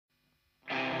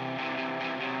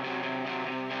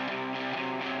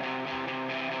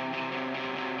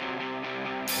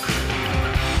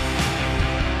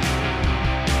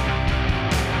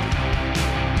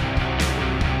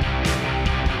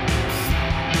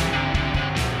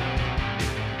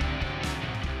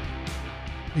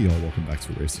Hey y'all, welcome back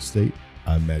to Race to State.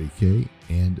 I'm Matty K,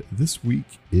 and this week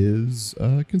is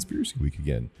Conspiracy Week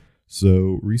again.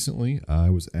 So recently I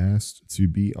was asked to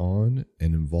be on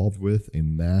and involved with a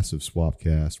massive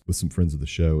swapcast with some friends of the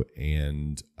show,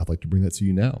 and I'd like to bring that to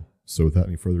you now. So without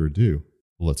any further ado,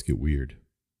 let's get weird.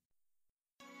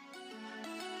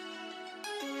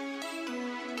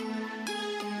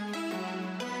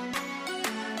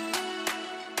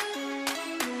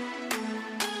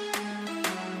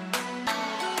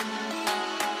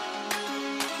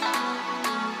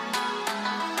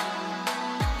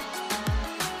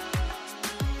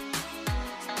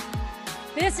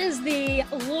 This is the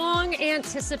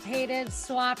long-anticipated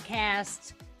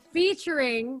Swapcast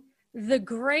featuring the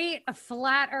great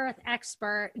flat earth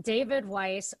expert, David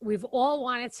Weiss. We've all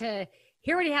wanted to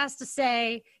hear what he has to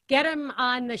say, get him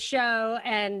on the show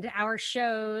and our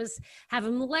shows, have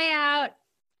him lay out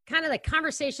kind of the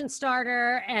conversation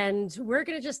starter, and we're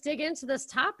going to just dig into this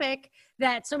topic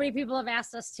that so many people have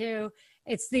asked us to.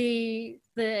 It's the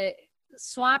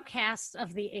Swapcast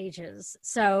of the ages.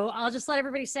 So I'll just let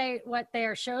everybody say what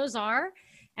their shows are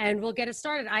and we'll get it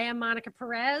started. I am Monica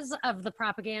Perez of the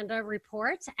Propaganda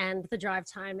Report and the Drive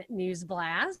Time News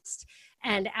Blast.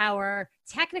 And our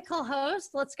technical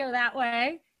host, let's go that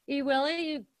way. E.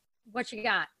 Willie, what you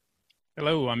got?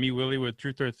 Hello, I'm E. Willie with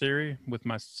Truth or Theory with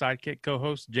my sidekick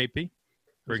co-host, JP.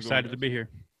 We're excited to be here.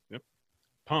 Yep.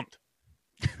 Pumped.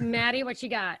 Maddie, what you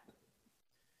got?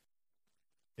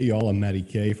 Hey y'all, I'm Matty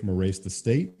K from A Race to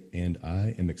State, and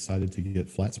I am excited to get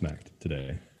flat smacked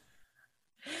today.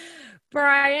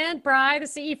 Brian, the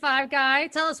CE5 guy,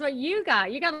 tell us what you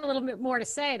got. You got a little bit more to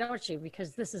say, don't you?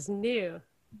 Because this is new.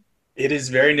 It is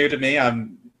very new to me.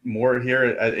 I'm more here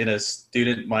in a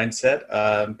student mindset.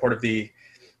 I'm part of the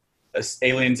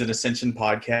Aliens and Ascension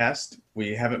podcast.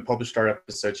 We haven't published our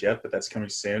episodes yet, but that's coming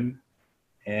soon.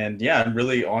 And yeah, I'm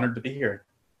really honored to be here.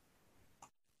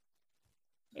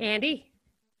 Andy?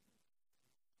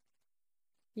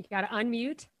 You got to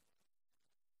unmute.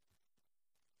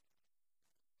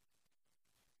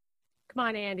 Come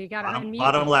on, Andy. You got to unmute.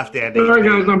 Bottom left, Andy. Sorry,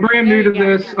 guys. I'm brand new to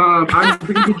this. I'm going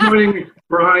to be joining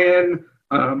Brian.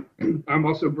 I'm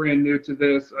also brand new to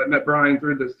this. I met Brian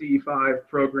through the CE5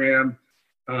 program.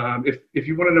 If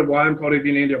you want to know why I'm called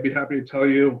Avian Andy, I'll be happy to tell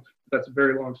you. That's a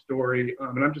very long story.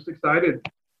 And I'm just excited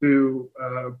to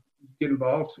get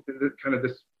involved in kind of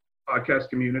this podcast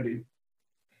community.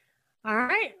 All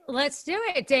right, let's do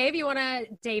it.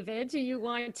 David, do you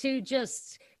want to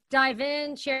just dive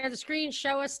in, share the screen,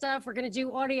 show us stuff? We're going to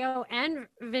do audio and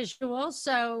visual.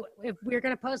 So if we're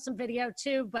going to post some video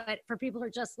too, but for people who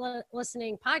are just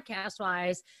listening podcast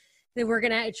wise, then you're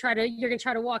going to try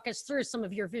to walk us through some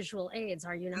of your visual aids.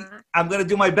 Are you not? I'm going to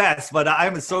do my best, but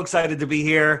I'm so excited to be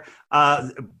here.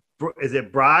 Is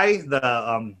it Bry,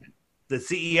 the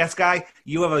CES guy?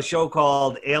 You have a show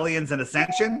called Aliens and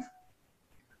Ascension?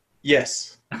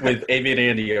 Yes, with Avian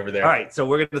Andy over there. All right, so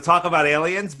we're going to talk about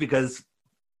aliens because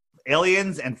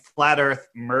aliens and flat Earth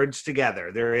merge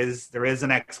together. There is an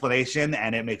explanation,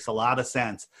 and it makes a lot of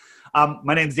sense.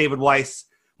 My name is David Weiss.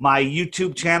 My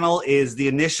YouTube channel is the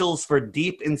initials for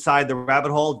Deep Inside the Rabbit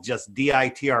Hole, just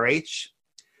DITRH.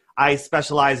 I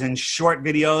specialize in short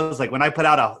videos. Like when I put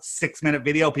out a 6-minute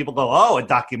video, people go, oh, a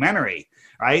documentary,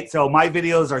 right? So my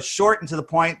videos are short and to the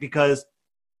point because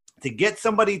to get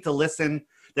somebody to listen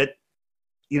that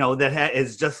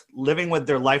is just living with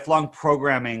their lifelong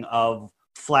programming of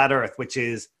flat Earth, which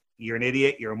is you're an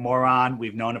idiot, you're a moron,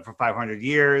 we've known it for 500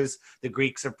 years, the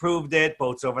Greeks have proved it,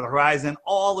 boats over the horizon,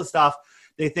 all the stuff.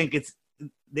 They think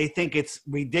it's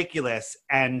ridiculous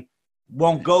and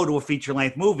won't go to a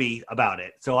feature-length movie about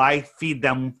it. So I feed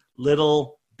them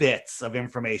little bits of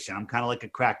information. I'm kind of like a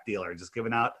crack dealer, just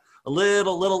giving out a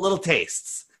little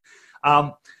tastes.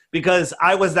 Because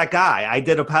I was that guy.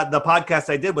 The podcast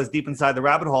I did was Deep Inside the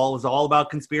Rabbit Hole. It was all about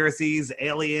conspiracies,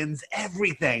 aliens,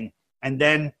 everything. And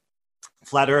then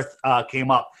Flat Earth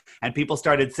came up, and people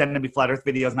started sending me Flat Earth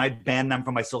videos, and I banned them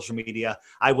from my social media.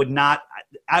 I wouldn't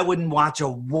watch a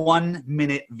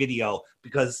 1-minute video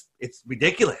because it's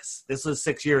ridiculous. This was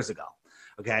 6 years ago,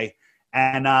 okay?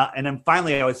 And then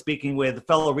finally I was speaking with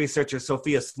fellow researcher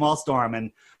Sophia Smallstorm,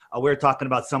 and we were talking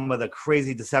about some of the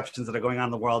crazy deceptions that are going on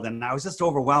in the world. And I was just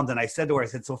overwhelmed. And I said to her,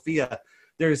 Sophia,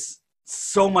 there's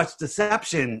so much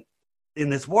deception in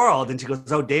this world. And she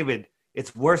goes, oh, David,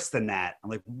 it's worse than that. I'm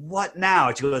like, what now?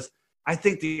 And she goes, I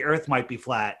think the earth might be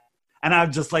flat. And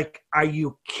I'm just like, are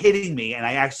you kidding me? And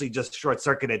I actually just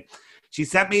short-circuited. She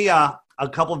sent me a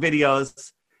couple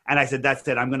videos. And I said, that's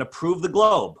it. I'm going to prove the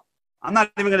globe. I'm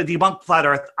not even going to debunk flat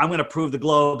earth. I'm going to prove the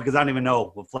globe because I don't even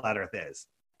know what flat earth is.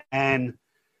 And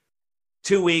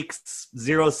 2 weeks,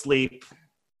 zero sleep,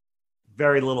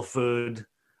 very little food.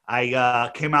 I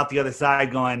came out the other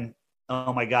side going,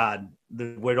 oh my God,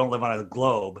 we don't live on a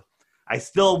globe. I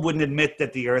still wouldn't admit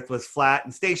that the earth was flat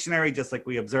and stationary, just like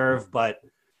we observe, but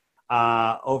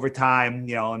over time,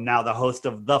 I'm now the host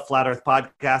of the Flat Earth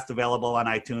Podcast, available on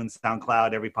iTunes,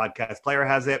 SoundCloud, every podcast player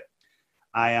has it.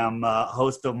 I am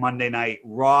host of Monday Night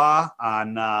Raw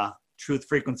on Truth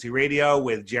Frequency Radio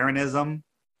with Jeranism.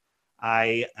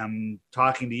 I am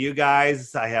talking to you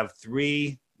guys. I have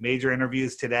 3 major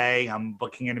interviews today. I'm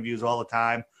booking interviews all the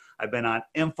time. I've been on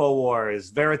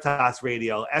InfoWars, Veritas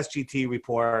Radio, SGT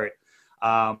Report.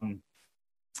 I've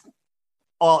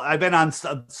been on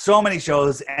so many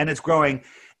shows, and it's growing.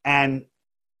 And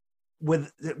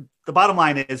with the bottom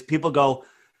line is, people go,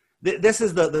 this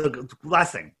is the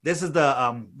last thing. This is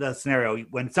the scenario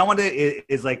when someone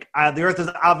is like, the Earth is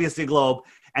obviously a globe,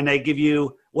 and they give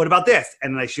you, what about this?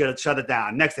 And they shut it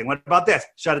down. Next thing, what about this?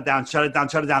 Shut it down, shut it down,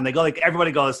 shut it down. They go like,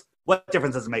 everybody goes, what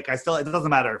difference does it make? It doesn't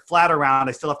matter. Flat or round,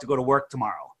 I still have to go to work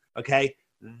tomorrow. Okay?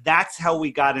 That's how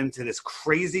we got into this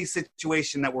crazy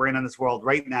situation that we're in this world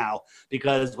right now.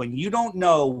 Because when you don't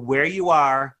know where you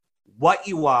are, what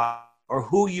you are, or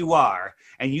who you are,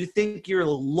 and you think you're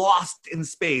lost in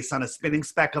space on a spinning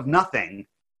speck of nothing,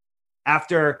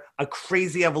 after a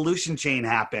crazy evolution chain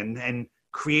happened and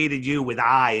created you with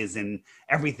eyes and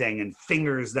everything and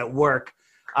fingers that work,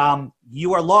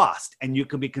 you are lost, and you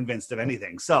can be convinced of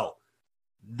anything. So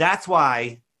that's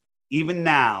why even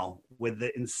now, with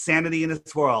the insanity in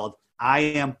this world, I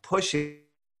am pushing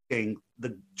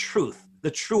the truth,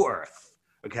 the true Earth,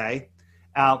 okay?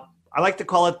 I like to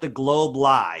call it the globe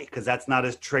lie, because that's not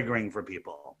as triggering for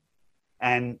people.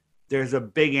 And there's a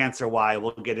big answer why.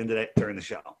 We'll get into that during the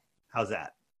show. How's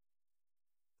that?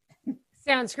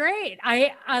 Sounds great.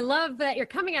 I love that you're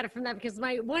coming at it from that, because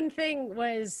my one thing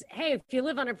was, hey, if you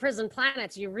live on a prison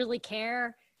planet, do you really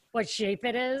care what shape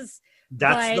it is?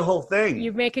 That's the whole thing.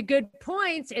 You make a good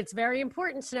point. It's very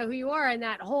important to know who you are, and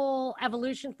that whole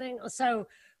evolution thing. So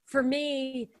for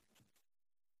me,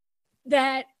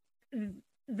 that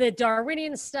the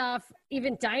Darwinian stuff,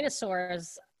 even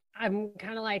dinosaurs, I'm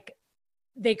kind of like,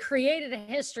 they created a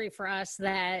history for us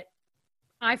that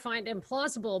I find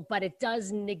implausible, but it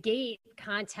does negate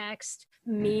context,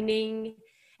 meaning,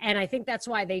 and I think that's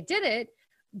why they did it.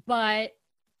 But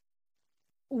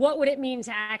what would it mean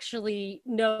to actually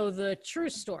know the true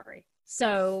story?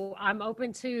 So I'm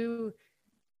open to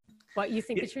what you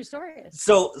think the true story is.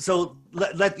 So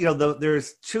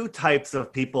there's 2 types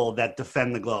of people that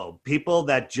defend the globe. People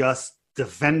that just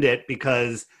defend it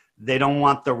because they don't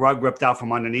want the rug ripped out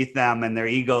from underneath them, and their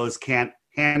egos can't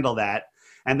handle that.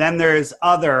 And then there's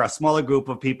a smaller group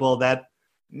of people that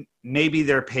maybe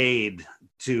they're paid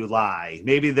to lie.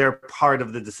 Maybe they're part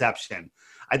of the deception.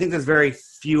 I think there's very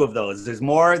few of those. There's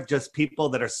more just people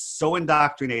that are so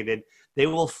indoctrinated, they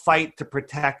will fight to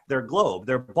protect their globe,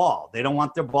 their ball. They don't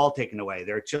want their ball taken away,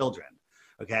 their children,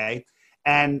 okay?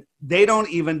 And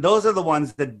those are the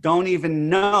ones that don't even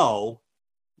know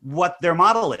what their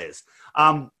model is.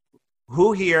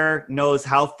 Who here knows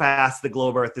how fast the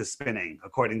globe Earth is spinning,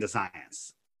 according to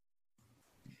science?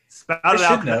 I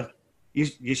should know.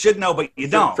 You should know, but you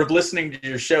don't. For listening to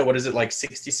your show, what is it, like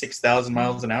 66,000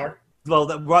 miles an hour? Well,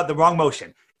 the wrong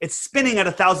motion. It's spinning at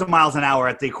 1,000 miles an hour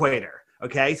at the equator,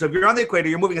 okay? So if you're on the equator,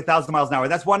 you're moving 1,000 miles an hour.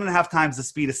 That's 1.5 times the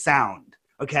speed of sound,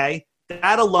 okay?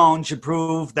 That alone should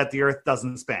prove that the Earth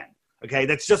doesn't spin, okay?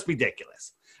 That's just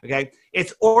ridiculous, okay?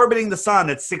 It's orbiting the sun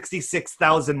at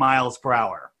 66,000 miles per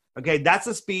hour. Okay, that's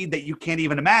a speed that you can't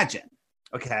even imagine,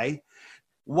 okay?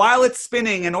 While it's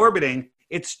spinning and orbiting,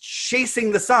 it's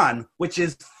chasing the sun, which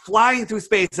is flying through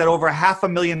space at over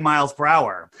 500,000 miles per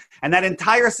hour. And that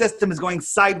entire system is going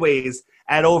sideways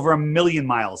at over 1,000,000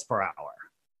 miles per hour,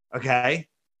 okay?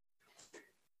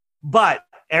 But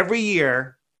every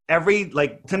year,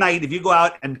 like tonight, if you go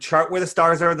out and chart where the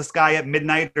stars are in the sky at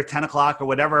midnight or 10 o'clock or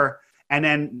whatever, and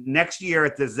then next year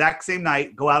at the exact same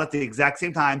night, go out at the exact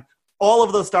same time, all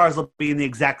of those stars will be in the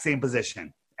exact same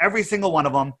position. Every single one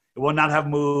of them, it will not have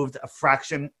moved a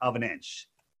fraction of an inch,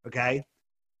 okay?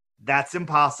 That's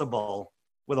impossible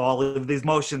with all of these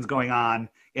motions going on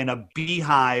in a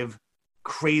beehive,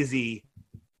 crazy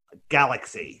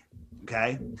galaxy,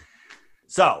 okay?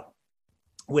 So,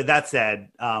 with that said,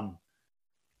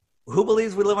 who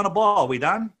believes we live on a ball? Are we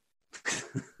done?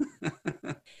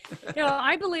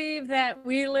 I believe that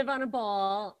we live on a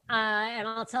ball, and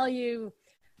I'll tell you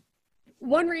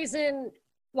one reason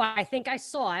why I think I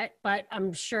saw it, but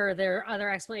I'm sure there are other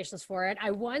explanations for it.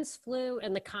 I once flew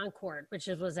in the Concorde, which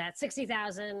was at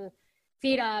 60,000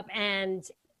 feet up, and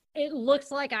it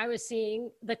looked like I was seeing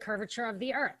the curvature of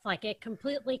the Earth. Like, it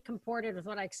completely comported with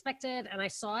what I expected, and I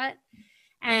saw it.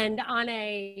 And on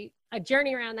a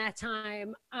journey around that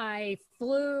time, I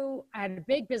had a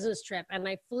big business trip, and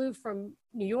I flew from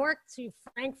New York to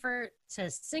Frankfurt to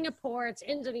Singapore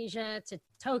to Indonesia to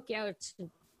Tokyo to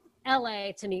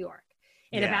LA to New York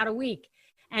in about a week.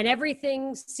 And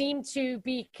everything seemed to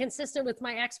be consistent with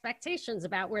my expectations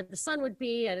about where the sun would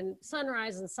be and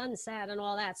sunrise and sunset and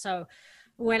all that. So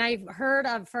when I heard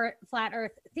of flat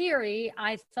earth theory,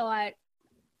 I thought,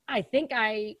 I think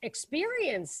I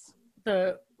experienced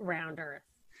the round earth.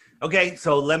 Okay,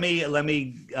 so let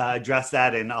me address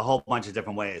that in a whole bunch of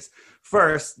different ways.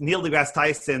 First, Neil deGrasse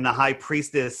Tyson, the high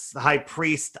priest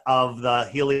of the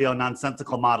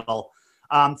helio-nonsensical model,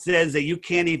 says that you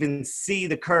can't even see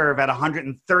the curve at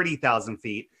 130,000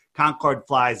 feet. Concorde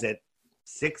flies at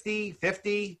 60,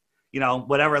 50,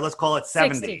 whatever. Let's call it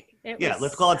 70.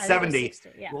 Let's call it 70.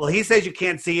 Well, he says you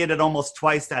can't see it at almost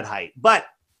twice that height. But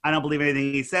I don't believe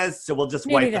anything he says, so we'll just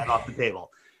wipe that off the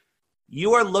table.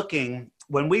 You are looking,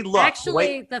 when we look.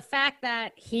 Actually, the fact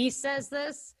that he says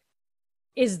this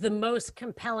is the most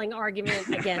compelling argument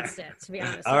against it, to be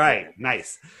honest. All right,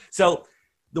 nice. So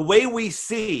the way we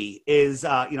see is,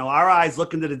 our eyes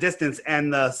look into the distance,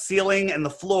 and the ceiling and the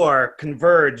floor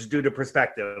converge due to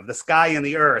perspective. The sky and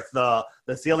the earth, the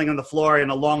ceiling and the floor in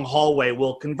a long hallway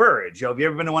will converge. Have you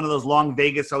ever been to one of those long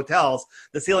Vegas hotels?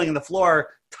 The ceiling and the floor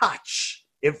touch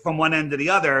from one end to the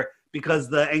other, because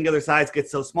the angular size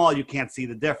gets so small, you can't see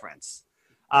the difference.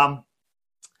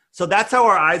 So that's how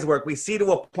our eyes work. We see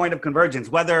to a point of convergence,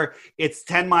 whether it's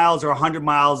 10 miles or 100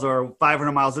 miles or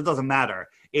 500 miles, it doesn't matter.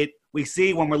 We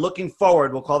see when we're looking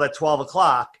forward, we'll call that 12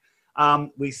 o'clock.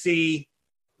 We see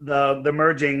the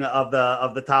merging of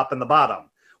the top and the bottom.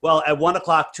 Well, at 1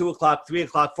 o'clock, 2 o'clock, 3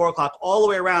 o'clock, 4 o'clock, all the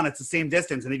way around, it's the same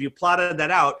distance. And if you plotted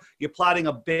that out, you're plotting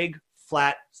a big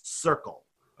flat circle,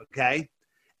 okay?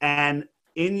 And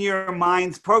in your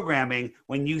mind's programming,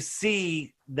 when you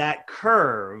see that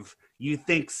curve, you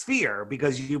think sphere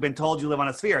because you've been told you live on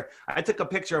a sphere. I took a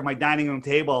picture of my dining room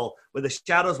table where the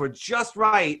shadows were just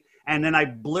right, and then I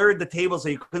blurred the table so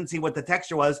you couldn't see what the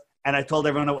texture was, and I told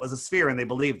everyone it was a sphere, and they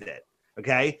believed it,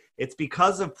 okay? It's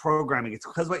because of programming. It's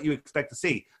because of what you expect to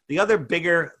see. The other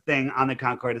bigger thing on the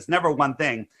Concorde, it's never one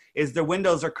thing, is the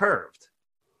windows are curved.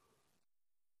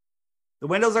 The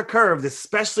windows are curved,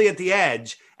 especially at the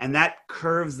edge, and that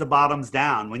curves the bottoms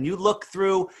down. When you look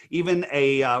through even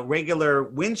a regular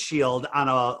windshield on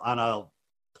a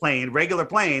regular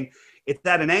plane, it's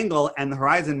at an angle and the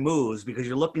horizon moves because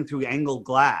you're looking through angled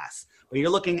glass. But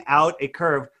you're looking out a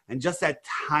curve, and just that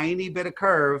tiny bit of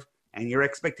curve and your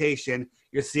expectation,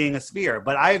 you're seeing a sphere.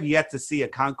 But I have yet to see a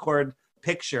Concorde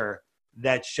picture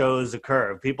that shows a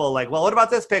curve. People are like, well, what about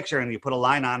this picture? And you put a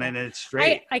line on it and it's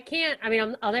straight. I can't,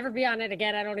 I'll never be on it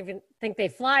again. I don't even think they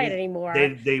fly it anymore.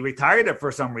 They retired it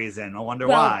for some reason. I wonder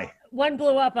why. One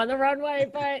blew up on the runway,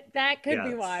 but that could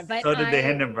be why. But so did the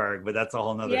Hindenburg, but that's a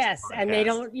whole nother Yes, podcast. And they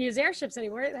don't use airships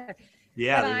anymore either.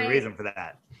 Yeah, there's a reason for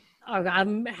that. Oh,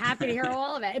 I'm happy to hear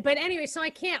all of it. But anyway, so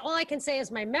all I can say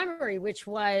is my memory, which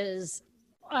was,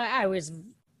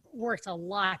 worked a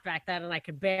lot back then, and I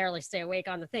could barely stay awake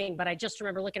on the thing, but I just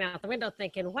remember looking out the window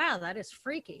thinking, wow, that is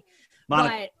freaky.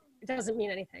 But it doesn't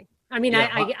mean anything.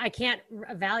 I can't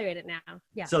evaluate it now.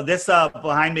 Yeah. So this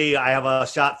behind me, I have a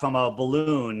shot from a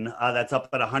balloon that's up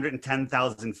at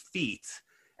 110,000 feet,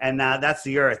 and that's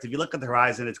the Earth. If you look at the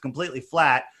horizon, it's completely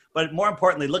flat, but more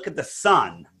importantly, look at the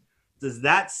sun. Does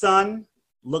that sun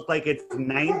look like it's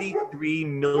 93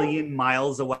 million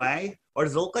miles away? Or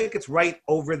does it look like it's right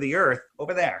over the Earth,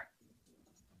 over there?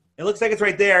 It looks like it's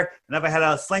right there, and if I had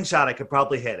a slingshot, I could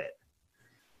probably hit it.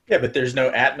 Yeah, but there's no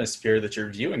atmosphere that you're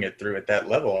viewing it through at that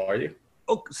level, are you?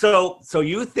 Oh, so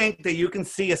you think that you can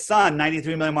see a sun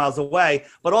 93 million miles away,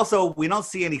 but also we don't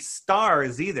see any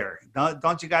stars either.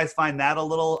 Don't you guys find that a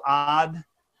little odd?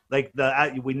 Like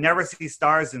we never see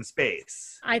stars in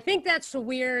space. I think that's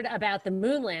weird about the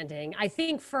moon landing. I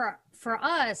think for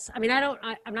us, I'm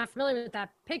not familiar with that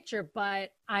picture,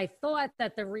 but I thought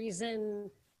that the reason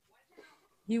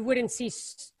you wouldn't see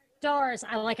stars,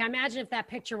 I imagine if that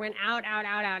picture went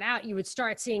out, you would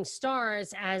start seeing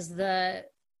stars as the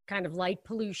kind of light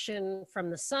pollution from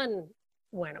the sun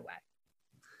went away.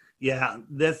 Yeah,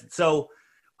 the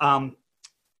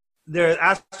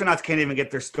astronauts can't even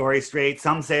get their story straight.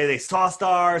 Some say they saw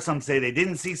stars. Some say they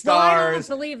didn't see stars. Well, I don't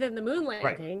believe in the moon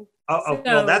landing. Right.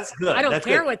 Well, that's good. I don't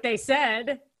care what they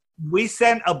said. We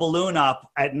sent a balloon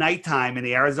up at nighttime in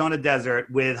the Arizona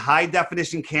desert with high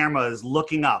definition cameras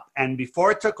looking up. And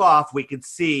before it took off, we could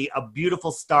see a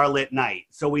beautiful starlit night.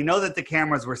 So we know that the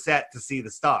cameras were set to see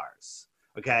the stars.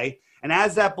 Okay. And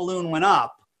as that balloon went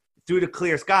up through the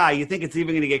clear sky, you think it's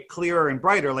even going to get clearer and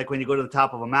brighter, like when you go to the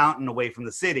top of a mountain away from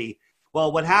the city.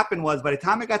 Well, what happened was by the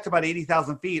time it got to about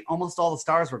 80,000 feet, almost all the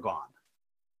stars were gone.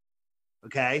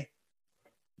 Okay?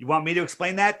 You want me to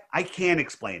explain that? I can't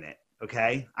explain it.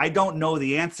 Okay? I don't know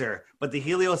the answer, but the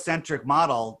heliocentric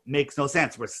model makes no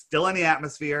sense. We're still in the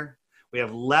atmosphere. We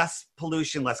have less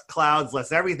pollution, less clouds,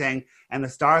 less everything, and the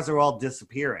stars are all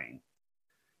disappearing.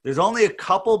 There's only a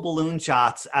couple balloon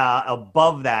shots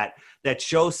above that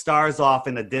show stars off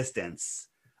in the distance.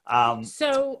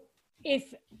 So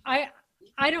if I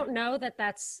don't know that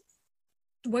that's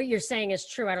what you're saying is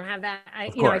true. I don't have that.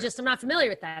 I'm not familiar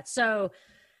with that. So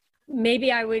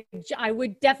maybe I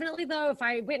would definitely, though, if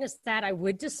I witnessed that, I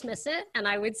would dismiss it. And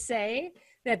I would say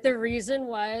that the reason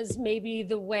was maybe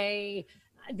the way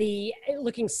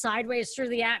looking sideways through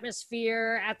the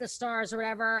atmosphere at the stars or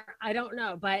whatever. I don't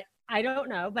know. But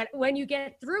when you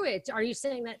get through it, are you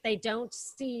saying that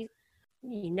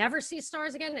you never see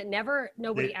stars again?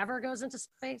 Nobody ever goes into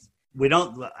space? We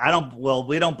don't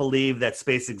believe that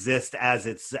space exists as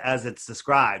it's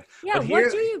described. Yeah,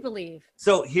 what do you believe?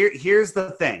 So here's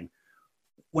the thing.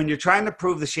 When you're trying to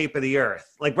prove the shape of the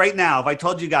Earth, like right now, if I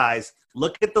told you guys,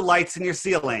 look at the lights in your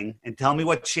ceiling and tell me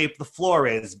what shape the floor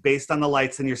is based on the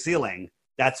lights in your ceiling,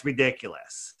 that's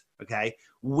ridiculous. Okay?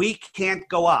 We can't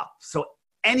go up. So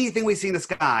anything we see in the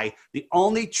sky, the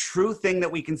only true thing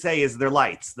that we can say is they're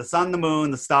lights. The sun, the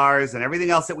moon, the stars, and everything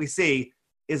else that we see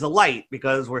is a light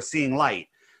because we're seeing light.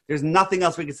 There's nothing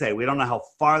else we can say. We don't know how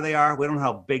far they are. We don't know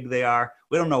how big they are.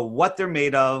 We don't know what they're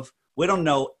made of. We don't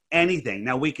know anything.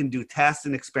 Now we can do tests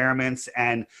and experiments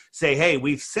and say, hey,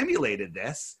 we've simulated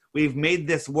this. We've made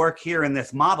this work here in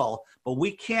this model, but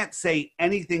we can't say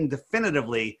anything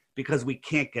definitively because we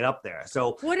can't get up there.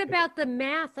 So what about the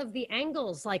math of the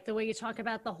angles, like the way you talk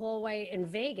about the hallway in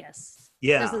Vegas?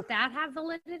 Yeah. Doesn't that have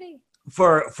validity?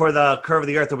 For the curve of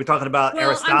the Earth, are we talking about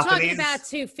Aristophanes? I'm talking about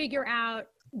to figure out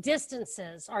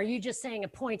distances. Are you just saying a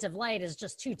point of light is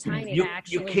just too tiny to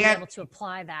actually be able to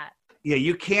apply that? Yeah,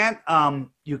 you can't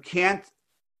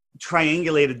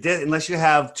triangulate unless you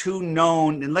have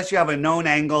unless you have a known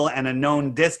angle and a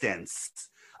known distance.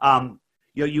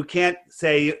 You can't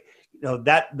say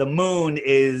that the moon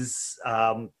is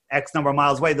X number of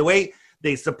miles away. The way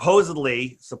they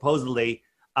supposedly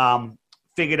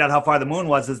figured out how far the moon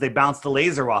was is they bounced a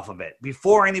laser off of it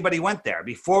before anybody went there,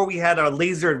 before we had a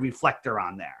laser reflector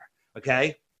on there.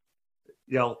 Okay.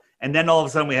 And then all of a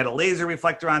sudden we had a laser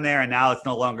reflector on there and now it's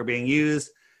no longer being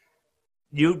used.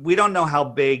 We don't know how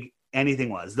big anything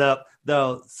was.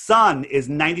 The sun is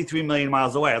 93 million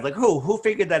miles away. I was like, who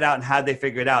figured that out and how'd they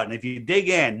figure it out? And if you dig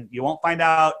in, you won't find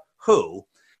out who,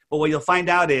 but what you'll find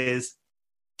out is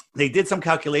they did some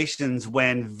calculations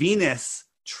when Venus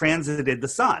transited the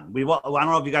sun. I don't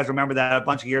know if you guys remember that a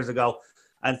bunch of years ago,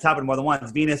 and it's happened more than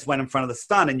once. Venus went in front of the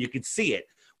sun and you could see it.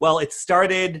 Well, it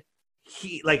started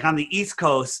like on the East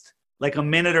Coast, like a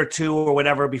minute or two or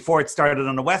whatever before it started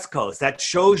on the West Coast. That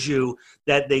shows you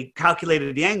that they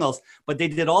calculated the angles, but they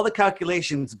did all the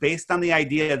calculations based on the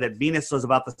idea that Venus was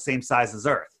about the same size as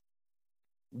Earth.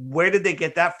 Where did they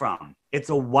get that from? It's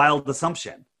a wild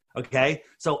assumption. Okay,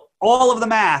 so all of the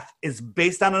math is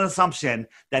based on an assumption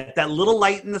that that little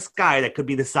light in the sky that could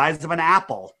be the size of an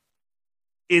apple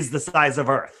is the size of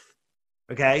Earth.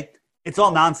 Okay, it's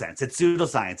all nonsense. It's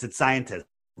pseudoscience. It's scientism.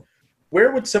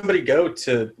 Where would somebody go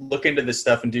to look into this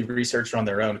stuff and do research on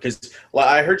their own? Because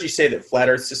I heard you say that Flat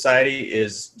Earth Society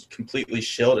is completely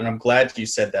shilled, and I'm glad you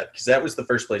said that because that was the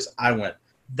first place I went.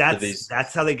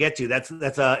 That's how they get you.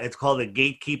 It's called a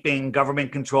gatekeeping,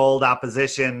 government-controlled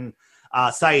opposition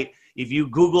site. If you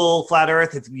Google Flat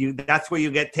Earth, that's where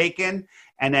you get taken.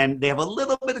 And then they have a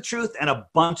little bit of truth and a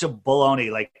bunch of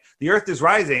baloney. Like the Earth is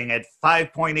rising at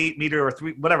 5.8 meter or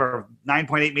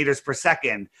 9.8 meters per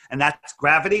second. And that's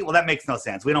gravity. Well, that makes no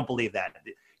sense. We don't believe that.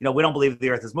 We don't believe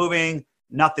the Earth is moving,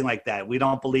 nothing like that. We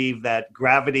don't believe that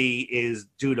gravity is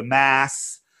due to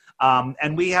mass.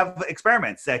 And we have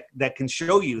experiments that can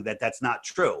show you that that's not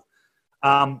true.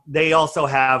 They also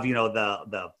have,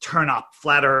 the turn up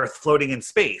flat Earth floating in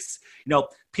space.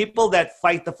 People that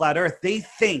fight the flat Earth, they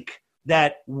think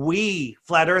that we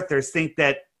flat Earthers think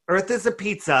that Earth is a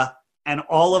pizza and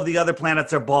all of the other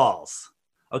planets are balls.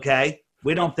 Okay.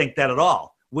 We don't think that at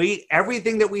all.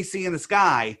 Everything that we see in the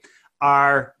sky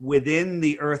are within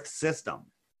the Earth system.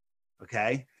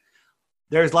 Okay.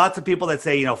 There's lots of people that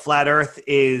say, flat Earth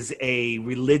is a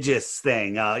religious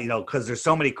thing, because there's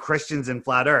so many Christians in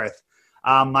flat Earth.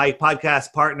 My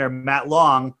podcast partner, Matt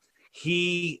Long,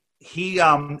 he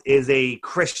is a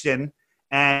Christian,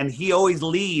 and he always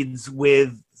leads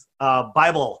with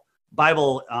Bible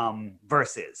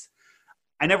verses.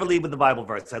 I never lead with the Bible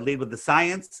verse. I lead with the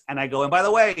science, and I go, and by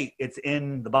the way, it's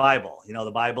in the Bible. You know,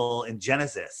 the Bible in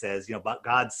Genesis says, you know, but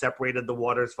God separated the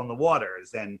waters from the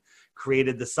waters and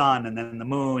created the sun and then the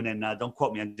moon. And don't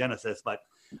quote me on Genesis, but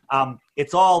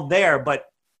it's all there. But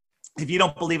if you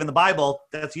don't believe in the Bible,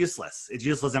 that's useless. It's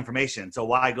useless information. So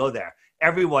why go there?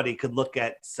 Everybody could look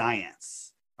at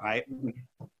science, right?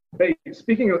 Hey,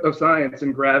 speaking of science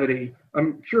and gravity,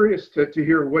 I'm curious to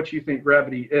hear what you think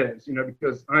gravity is, you know,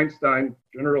 because Einstein,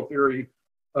 general theory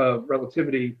of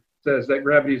relativity, says that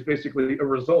gravity is basically a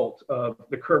result of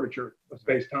the curvature of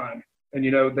space-time. And,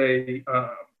 you know, they,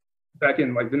 back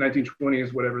in like the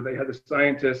 1920s, whatever, they had the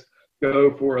scientists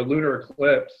go for a lunar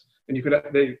eclipse, and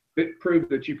it proved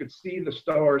that you could see the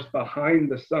stars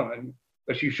behind the sun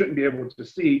that you shouldn't be able to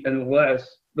see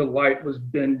unless the light was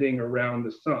bending around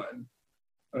the sun.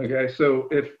 Okay, so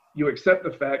if you accept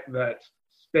the fact that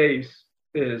space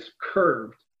is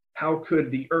curved, how could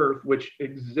the Earth, which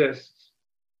exists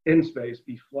in space,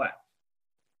 be flat?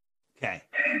 Okay,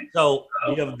 so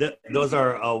you have those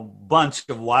are a bunch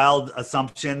of wild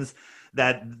assumptions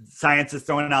that science is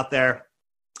throwing out there.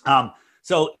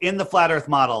 So in the flat Earth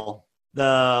model,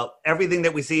 everything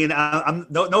that we see, and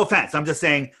no offense, I'm just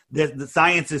saying that the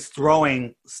science is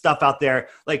throwing stuff out there.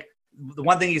 Like the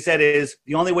one thing you said is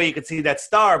the only way you could see that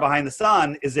star behind the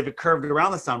sun is if it curved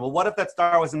around the sun. Well, what if that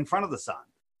star was in front of the sun?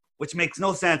 Which makes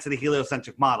no sense in the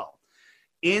heliocentric model.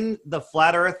 In the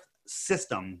flat Earth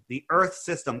system, the Earth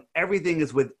system, everything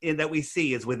is within that we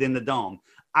see is within the dome.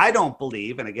 I don't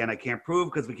believe, and again, I can't prove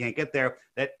because we can't get there,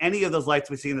 that any of those lights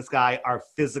we see in the sky are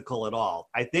physical at all.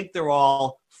 I think they're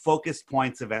all focused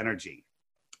points of energy.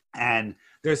 And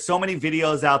there's so many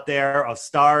videos out there of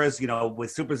stars, you know,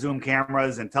 with super zoom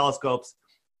cameras and telescopes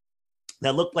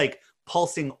that look like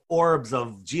pulsing orbs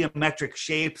of geometric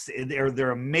shapes.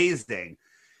 They're amazing.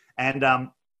 And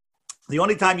the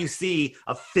only time you see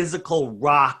a physical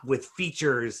rock with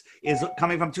features is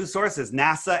coming from two sources,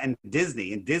 NASA and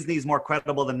Disney. And Disney is more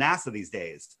credible than NASA these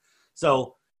days.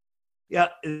 So yeah,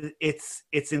 it's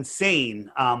insane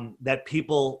that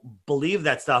people believe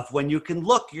that stuff when you can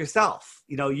look yourself.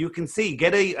 You know, you can see,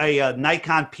 get a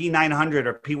Nikon P900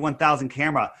 or P1000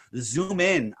 camera, zoom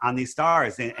in on these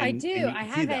stars. I do. I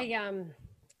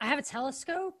have a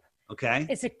telescope. Okay.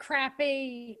 It's a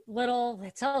crappy little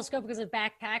telescope because of a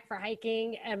backpack for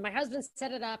hiking. And my husband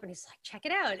set it up and he's like, check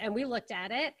it out. And we looked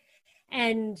at it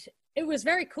and it was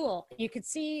very cool. You could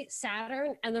see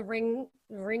Saturn and the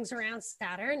rings around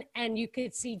Saturn, and you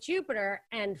could see Jupiter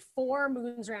and 4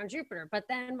 moons around Jupiter. But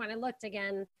then when I looked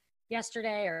again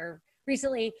yesterday or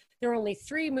recently, there were only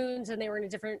 3 moons and they were in a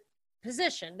different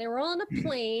position. They were all on a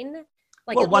plane.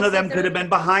 Like, well, one of them could have been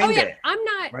behind it.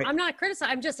 I'm not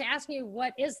criticizing. I'm just asking you,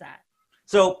 what is that?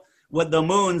 So what the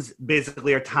moons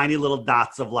basically are tiny little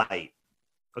dots of light.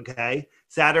 Okay.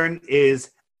 Saturn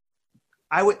is,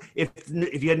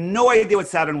 if you had no idea what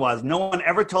Saturn was, no one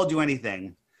ever told you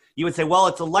anything, you would say, well,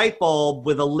 it's a light bulb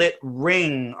with a lit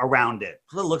ring around it.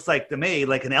 So it looks like to me,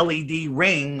 like an LED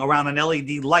ring around an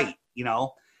LED light, you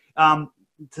know.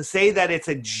 To say that it's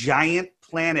a giant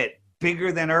planet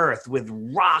bigger than Earth with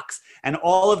rocks and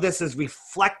all of this is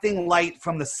reflecting light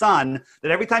from the sun, that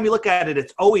every time you look at it,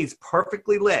 it's always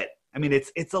perfectly lit. I mean,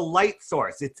 it's a light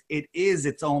source. It is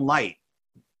its own light.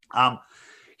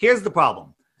 Here's the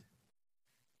problem.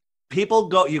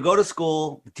 You go to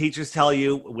school, the teachers tell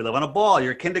you, we live on a ball,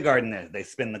 you're a kindergartner. They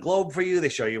spin the globe for you, they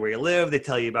show you where you live, they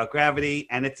tell you about gravity,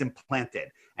 and it's implanted.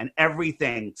 And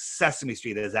everything, Sesame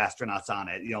Street has astronauts on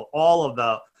it. You know, all of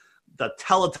the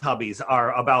Teletubbies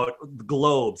are about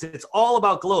globes. It's all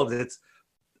about globes. It's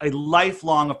a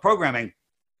lifelong of programming.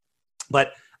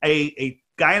 But a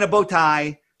guy in a bow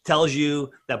tie tells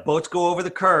you that boats go over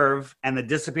the curve and they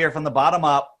disappear from the bottom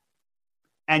up,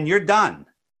 and you're done.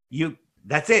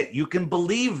 That's it. You can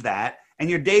believe that, and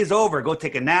your day's over. Go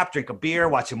take a nap, drink a beer,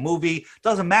 watch a movie.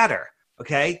 Doesn't matter,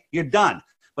 okay? You're done.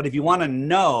 But if you want to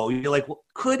know, you're like, well,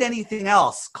 could anything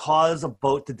else cause a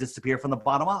boat to disappear from the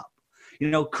bottom up? You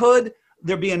know, could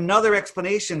there be another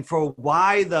explanation for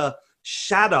why the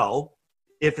shadow,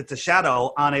 if it's a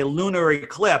shadow on a lunar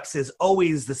eclipse, is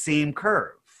always the same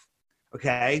curve?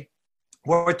 Okay?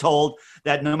 We're told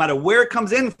that no matter where it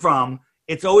comes in from,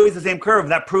 it's always the same curve.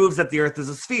 That proves that the Earth is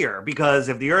a sphere, because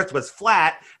if the Earth was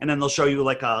flat, and then they'll show you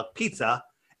like a pizza,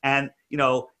 and, you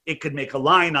know, it could make a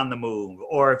line on the move,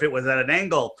 or if it was at an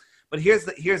angle. But here's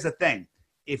the thing.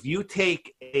 If you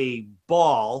take a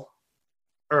ball,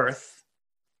 Earth,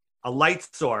 a light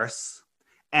source,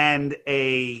 and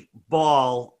a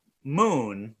ball,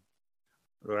 moon,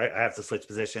 right? I have to switch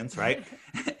positions, right?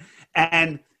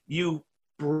 And you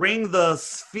bring the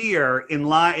sphere in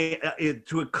line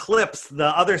to eclipse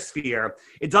the other sphere,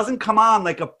 it doesn't come on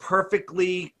like a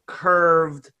perfectly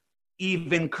curved,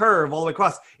 even curve all the way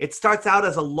across. It starts out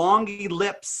as a long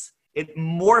ellipse, it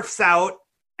morphs out,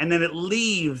 and then it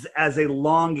leaves as a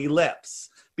long ellipse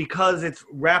because it's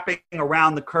wrapping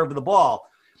around the curve of the ball.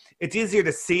 It's easier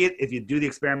to see it if you do the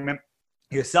experiment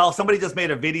yourself. Somebody just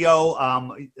made a video,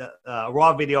 a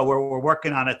raw video, where we're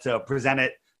working on it to present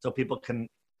it so people can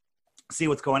see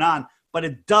what's going on, but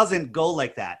it doesn't go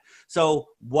like that. So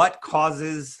what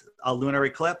causes a lunar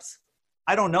eclipse?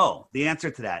 I don't know the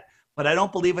answer to that, but I don't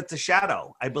believe it's a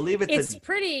shadow. I believe it's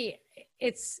pretty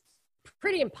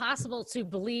impossible to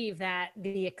believe that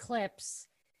the eclipse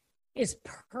is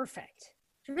perfect.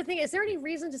 Do you ever think, is there any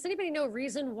reason, does anybody know a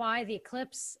reason why the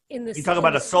eclipse in the— You talk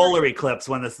about a solar eclipse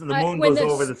when the moon goes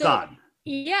over the sun.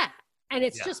 Yeah. And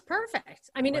it's just perfect.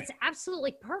 I mean, it's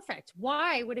absolutely perfect.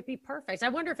 Why would it be perfect? I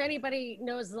wonder if anybody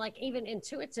knows, like, even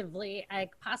intuitively, a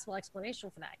possible explanation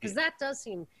for that. Because that does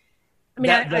seem, I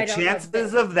mean, the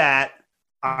chances of that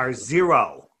are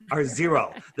zero.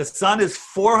 The sun is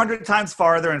 400 times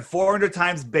farther and 400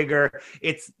 times bigger.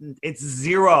 It's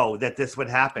zero that this would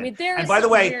happen. I mean, and by the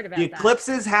way, the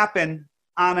eclipses happen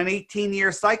on an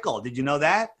 18-year cycle. Did you know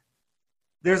that?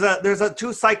 There's a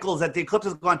 2 cycles that the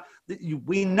eclipses go on.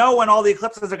 We know when all the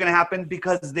eclipses are going to happen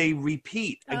because they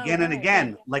repeat again and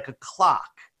again, like a clock.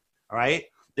 All right.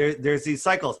 There's these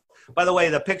cycles. By the way,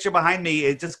 the picture behind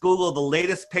me, just Google the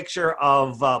latest picture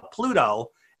of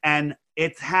Pluto, and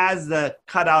it has the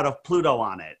cutout of Pluto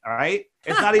on it. All right.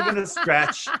 It's not even a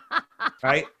stretch.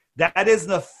 Right. That is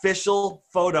an official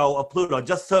photo of Pluto.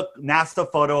 Just took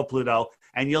NASA photo of Pluto,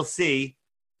 and you'll see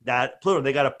that Pluto,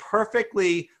 they got a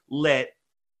perfectly lit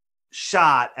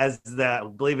shot as I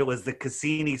believe it was the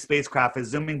Cassini spacecraft is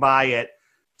zooming by at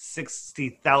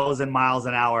 60,000 miles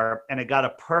an hour, and it got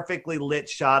a perfectly lit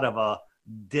shot of a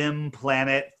dim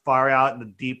planet far out in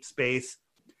the deep space.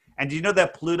 And do you know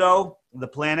that Pluto, the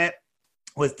planet,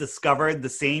 was discovered the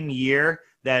same year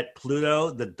that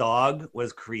Pluto, the dog,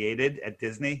 was created at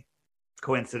Disney?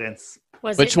 Coincidence.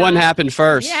 Which one happened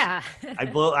first? Yeah. I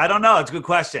don't know. It's a good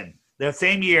question. The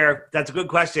same year. That's a good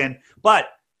question. But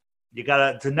you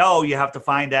to know, you have to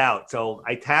find out. So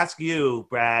I task you,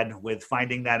 Brad, with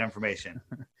finding that information.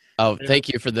 Oh, thank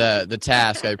you for the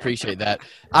task. I appreciate that.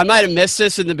 I might have missed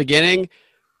this in the beginning.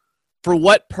 For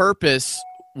what purpose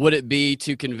would it be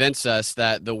to convince us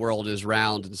that the world is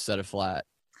round instead of flat?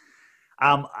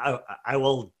 I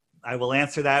will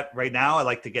answer that right now. I'd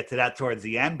like to get to that towards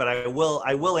the end, but I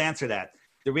will answer that.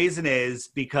 The reason is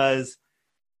because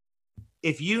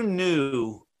if you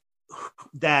knew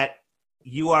that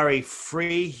you are a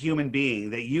free human being,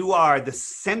 that you are the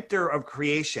center of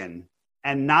creation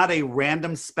and not a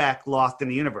random speck lost in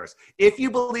the universe. If you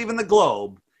believe in the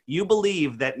globe, you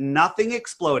believe that nothing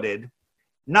exploded,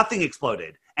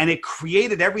 and it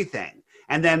created everything.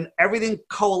 And then everything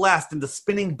coalesced into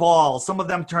spinning balls. Some of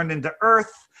them turned into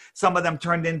Earth. Some of them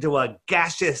turned into a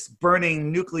gaseous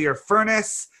burning nuclear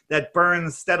furnace that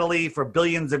burns steadily for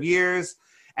billions of years.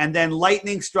 And then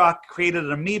lightning struck, created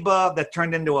an amoeba that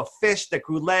turned into a fish that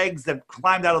grew legs, that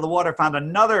climbed out of the water, found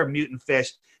another mutant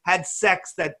fish, had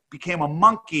sex, that became a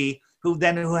monkey, who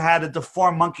had a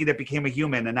deformed monkey that became a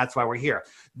human, and that's why we're here.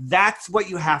 That's what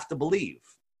you have to believe.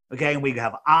 Okay, and we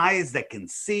have eyes that can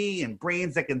see and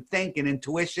brains that can think and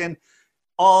intuition,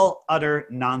 all utter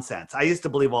nonsense. I used to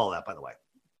believe all that, by the way.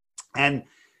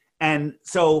 And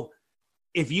so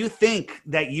if you think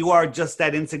that you are just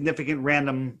that insignificant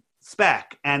random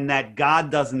speck and that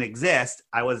God doesn't exist,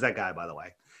 I was that guy, by the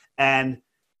way, and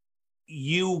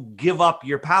you give up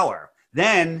your power,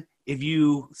 then if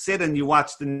you sit and you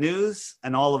watch the news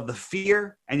and all of the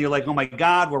fear and you're like, oh my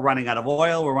God, we're running out of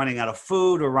oil, we're running out of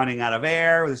food, we're running out of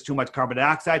air, there's too much carbon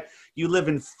dioxide, you live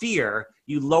in fear,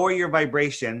 you lower your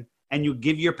vibration and you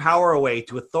give your power away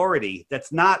to authority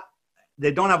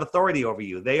they don't have authority over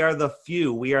you. They are the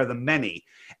few, we are the many,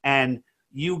 and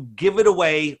you give it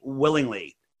away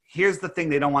willingly. Here's the thing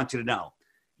they don't want you to know.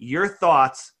 Your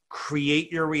thoughts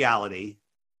create your reality,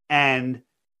 and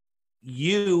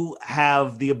you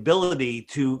have the ability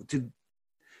to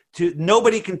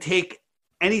nobody can take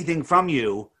anything from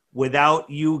you without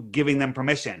you giving them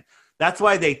permission. That's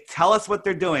why they tell us what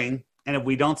they're doing, and if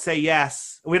we don't say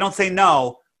yes, we don't say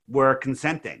no, we're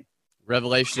consenting.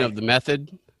 Revelation of the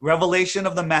method. Revelation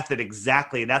of the method,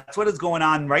 exactly. That's what is going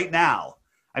on right now.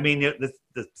 I mean,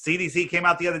 the CDC came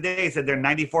out the other day and said they're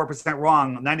 94%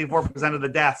 wrong. 94% of the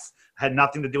deaths had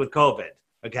nothing to do with COVID,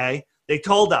 okay? They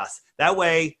told us. That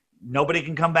way, nobody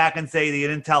can come back and say they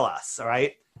didn't tell us, all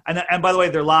right? And by the way,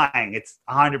 they're lying. It's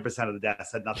 100% of the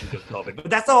deaths had nothing to do with COVID. But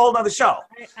that's a whole other show.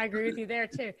 I agree with you there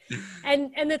too.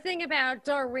 And the thing about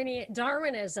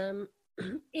Darwinism,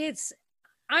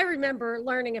 I remember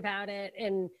learning about it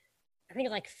in, I think,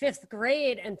 like 5th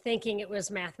grade and thinking it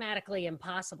was mathematically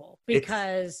impossible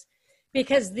because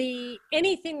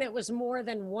anything that was more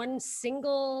than one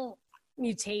single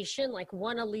mutation, like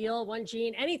one allele, one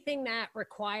gene, anything that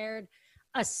required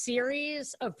a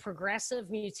series of progressive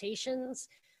mutations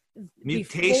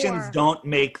don't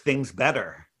make things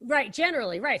better. Right,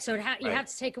 generally, right. So you have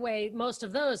to take away most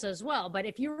of those as well. But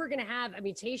if you were going to have a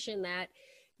mutation that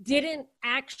didn't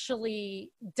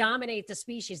actually dominate the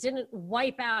species, didn't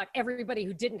wipe out everybody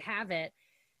who didn't have it,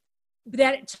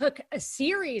 that it took a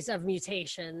series of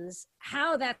mutations,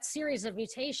 how that series of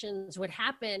mutations would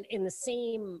happen in the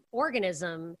same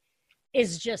organism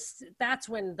is just, that's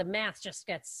when the math just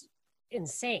gets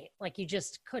insane. Like you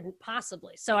just couldn't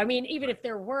possibly. So, I mean, even if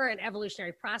there weren't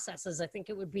evolutionary processes, I think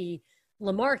it would be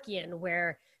Lamarckian,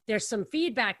 where there's some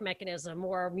feedback mechanism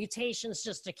or mutations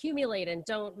just accumulate and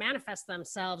don't manifest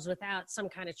themselves without some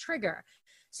kind of trigger.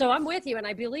 So I'm with you. And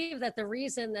I believe that the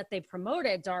reason that they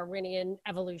promoted Darwinian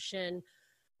evolution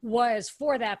was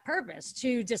for that purpose,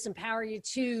 to disempower you,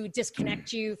 to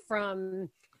disconnect you from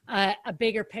a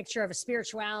bigger picture of a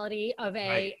spirituality, of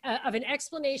an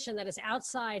explanation that is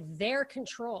outside their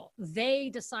control. They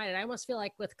decided, I almost feel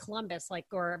like with Columbus,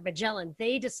 or Magellan,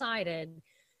 they decided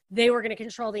they were going to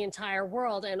control the entire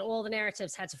world, and all the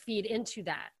narratives had to feed into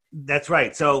that. That's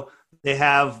right. So they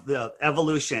have the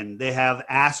evolution. They have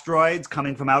asteroids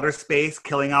coming from outer space,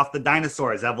 killing off the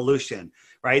dinosaurs, evolution,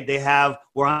 right?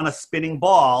 We're on a spinning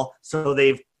ball. So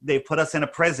they've put us in a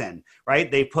prison, right?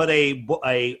 They put a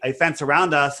fence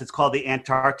around us. It's called the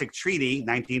Antarctic Treaty,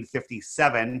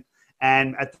 1957.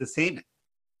 And at the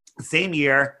same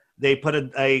year, they put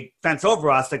a fence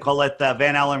over us. They call it the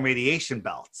Van Allen radiation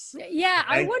belts. Yeah, right?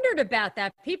 I wondered about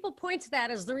that. People point to that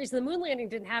as the reason the moon landing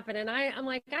didn't happen. And I'm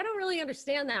like, I don't really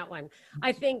understand that one.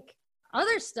 I think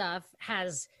other stuff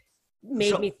has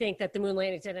made me think that the moon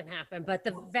landing didn't happen. But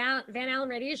the Van Allen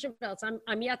radiation belts,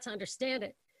 I'm yet to understand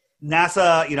it.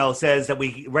 NASA, says that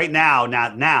right now,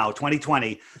 not now,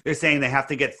 2020, they're saying they have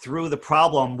to get through the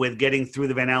problem with getting through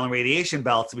the Van Allen radiation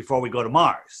belts before we go to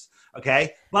Mars.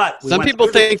 Okay, but some people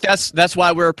think that's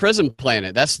why we're a prison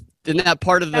planet. Isn't that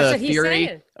part of the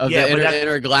theory of the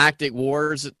intergalactic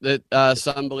wars that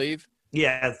some believe?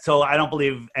 Yeah, so I don't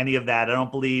believe any of that.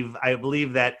 I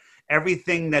believe that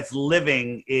everything that's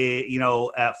living,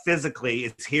 physically,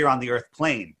 is here on the Earth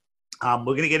plane. We're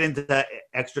going to get into the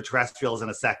extraterrestrials in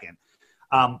a second,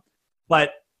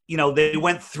 but they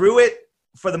went through it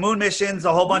for the moon missions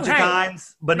a whole bunch of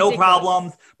times, but no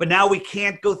problems. But now we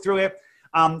can't go through it.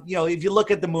 If you look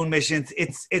at the moon missions,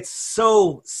 it's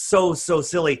so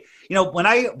silly. When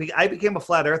I became a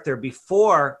flat earther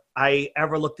before I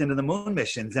ever looked into the moon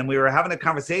missions, and we were having a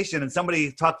conversation, and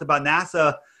somebody talked about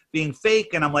NASA being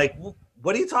fake, and I'm like,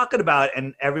 what are you talking about?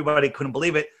 And everybody couldn't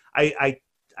believe it. I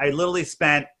literally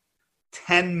spent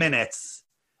 10 minutes,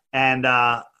 and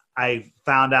I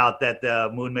found out that the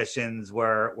moon missions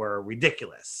were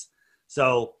ridiculous.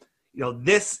 So,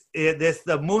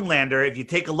 the moon lander, if you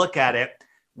take a look at it,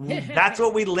 that's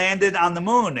what we landed on the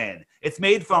moon in. It's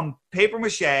made from paper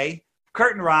mache,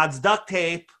 curtain rods, duct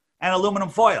tape, and aluminum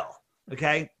foil.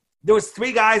 Okay. There was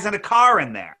 3 guys in a car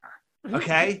in there.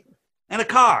 Okay. And a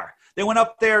car. They went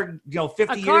up there, 50 years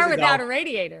ago. A car without a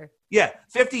radiator. Yeah.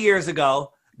 50 years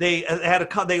ago, they had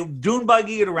they dune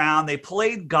buggied around. They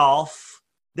played golf.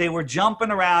 They were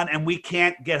jumping around, and we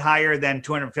can't get higher than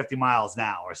 250 miles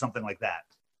now or something like that.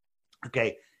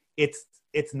 Okay. It's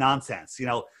nonsense,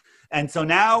 And so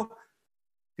now,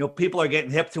 people are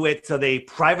getting hip to it. So they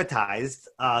privatized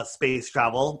space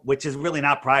travel, which is really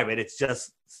not private. It's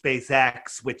just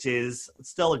SpaceX, which is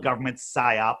still a government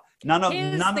psyop.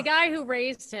 The guy who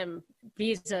raised him,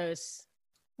 Bezos,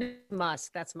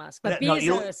 Musk. That's Musk. But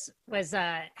Bezos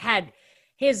had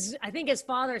his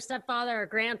father, stepfather, or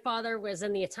grandfather was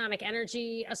in the Atomic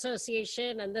Energy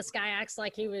Association, and this guy acts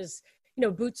like he was,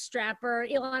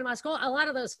 bootstrapper. Elon Musk, a lot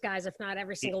of those guys, if not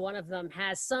every single one of them,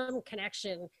 has some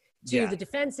connection to the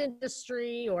defense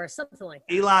industry or something like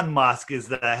that. Elon Musk is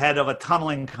the head of a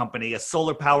tunneling company, a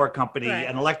solar power company,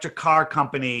 an electric car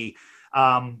company.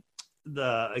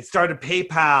 He started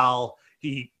PayPal.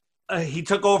 He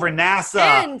took over NASA.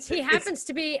 And he happens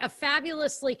to be a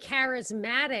fabulously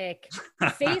charismatic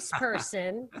face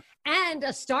person and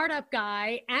a startup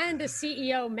guy and a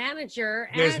CEO manager.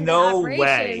 There's and no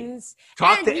operations. way.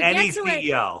 Talk and to any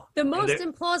CEO. The most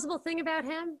implausible thing about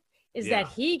him is that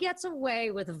he gets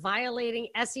away with violating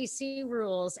SEC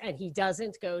rules and he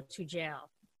doesn't go to jail.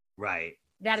 Right.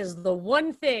 That is the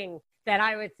one thing that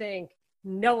I would think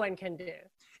no one can do.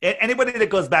 Anybody that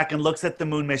goes back and looks at the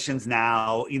moon missions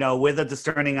now, with a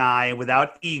discerning eye,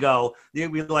 without ego,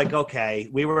 you'd be like, okay,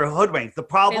 we were hoodwinked. The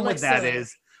problem with that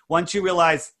is once you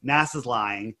realize NASA's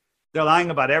lying, they're lying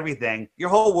about everything, your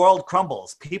whole world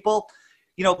crumbles. People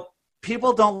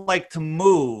don't like to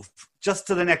move just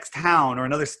to the next town or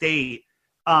another state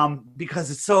because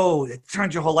it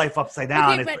turns your whole life upside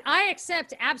down. Okay, but I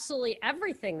accept absolutely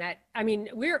everything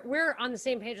we're on the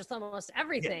same page with almost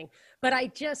everything, but I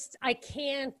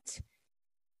can't,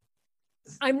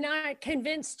 I'm not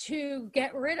convinced to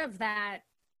get rid of that.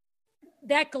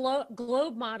 That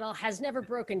globe model has never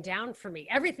broken down for me.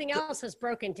 Everything else has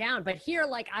broken down, but here,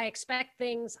 I expect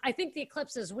things. I think the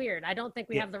eclipse is weird. I don't think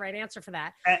we have the right answer for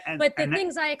that. But the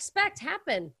things I expect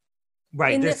happen.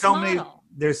 Right.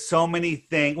 There's so many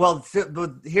things. Well,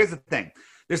 here's the thing.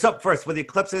 First with the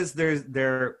eclipses,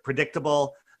 they're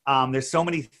predictable. There's so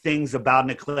many things about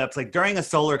an eclipse. Like during a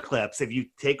solar eclipse, if you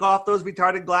take off those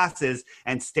retarded glasses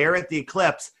and stare at the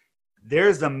eclipse,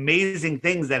 there's amazing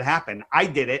things that happen. I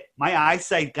did it. My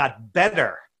eyesight got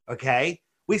better. Okay.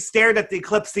 We stared at the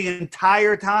eclipse the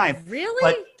entire time.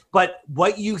 Really? But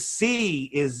what you see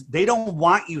is they don't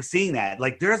want you seeing that.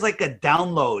 There's a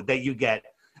download that you get.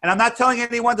 And I'm not telling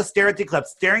anyone to stare at the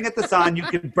eclipse. Staring at the sun, you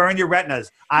can burn your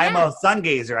retinas. I'm a sun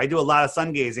gazer. I do a lot of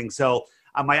sun gazing. So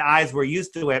my eyes were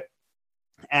used to it.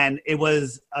 And it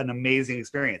was an amazing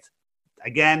experience.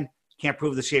 Again, can't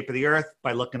prove the shape of the earth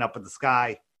by looking up at the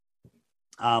sky.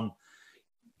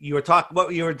 You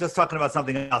were just talking about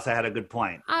something else. I had a good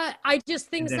point.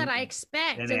 Things that I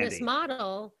expect in this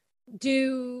model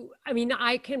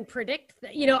I can predict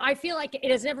that, I feel like it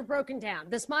has never broken down.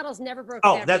 This model's never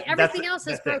broken down. Everything else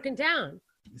has broken down.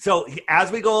 So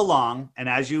as we go along and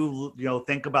as you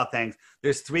think about things,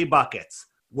 there's 3 buckets.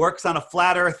 Works on a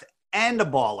flat earth and a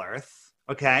ball earth.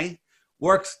 Okay.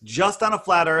 Works just on a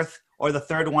flat earth, or the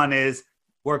third one is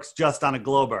works just on a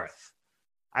globe earth.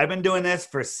 I've been doing this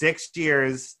for 6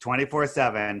 years,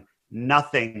 24/7.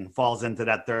 Nothing falls into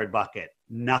that third bucket.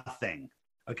 Nothing.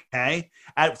 Okay.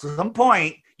 At some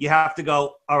point, you have to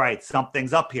go, all right,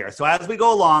 something's up here. So as we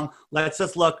go along, let's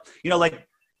just look,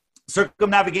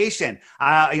 circumnavigation.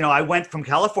 I went from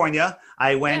California.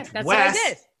 I went west. What I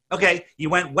did. Okay. You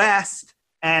went west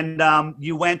and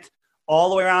you went all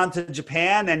the way around to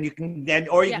Japan, and you can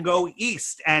go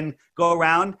east and go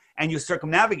around, and you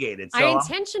circumnavigated. So I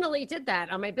intentionally did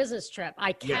that on my business trip.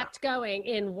 I kept going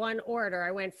in one order.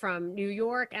 I went from New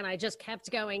York, and I just kept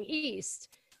going east.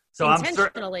 So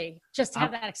intentionally, just to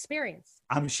have that experience.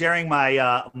 I'm sharing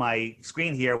my my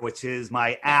screen here, which is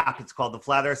my app. It's called the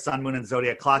Flat Earth, Sun, Moon, and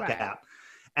Zodiac Clock app.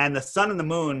 And the sun and the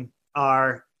moon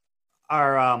are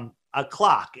a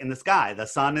clock in the sky. The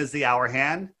sun is the hour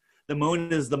hand. The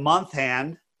moon is the month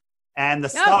hand, and the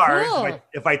stars. Cool.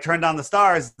 If I turn on the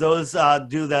stars, those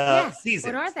do the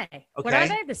seasons. What are they? Okay. What are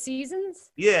they? The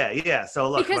seasons? Yeah. So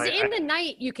look, because in the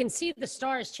night you can see the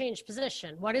stars change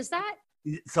position. What is that?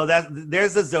 So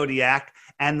there's the zodiac,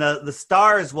 and the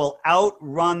stars will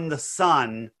outrun the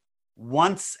sun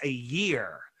once a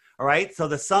year. All right. So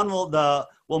the sun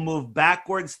will move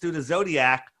backwards through the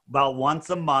zodiac about once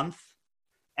a month.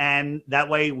 And that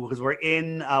way, because we're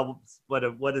in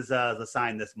what is the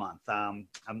sign this month? I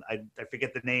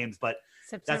forget the names, but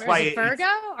September. That's why is it Virgo.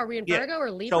 Are we in Virgo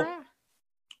or Libra? So,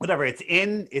 whatever. It's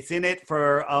in it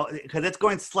for because it's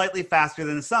going slightly faster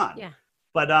than the sun. Yeah.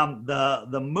 But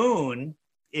the moon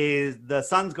is the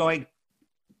sun's going.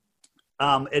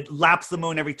 It laps the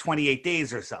moon every 28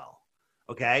 days or so.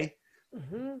 Okay.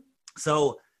 Mm-hmm.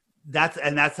 So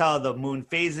that's how the moon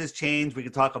phases change. We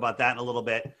can talk about that in a little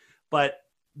bit, but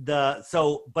the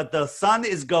sun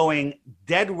is going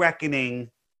dead reckoning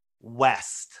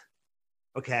west.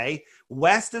 Okay.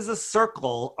 West is a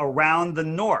circle around the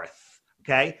north.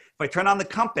 Okay. If I turn on the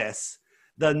compass,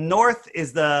 the north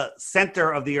is the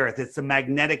center of the earth. It's the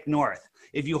magnetic north.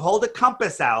 If you hold a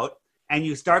compass out and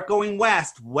you start going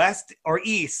west or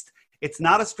east, it's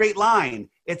not a straight line.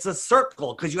 It's a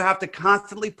circle because you have to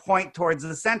constantly point towards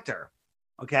the center.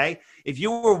 Okay. If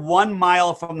you were 1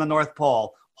 mile from the North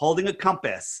Pole holding a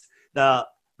compass, the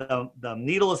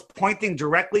needle is pointing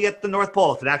directly at the North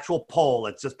Pole. It's an actual pole.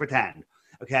 Let's just pretend.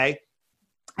 Okay.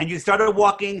 And you started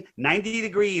walking 90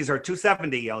 degrees or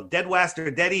 270, dead west or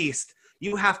dead east.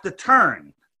 You have to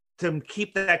turn to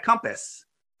keep that compass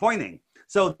pointing.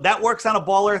 So that works on a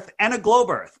ball earth and a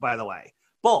globe earth, by the way,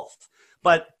 both.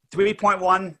 But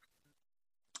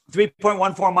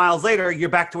 3.14 miles later, you're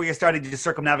back to where you started. You just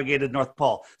circumnavigated the North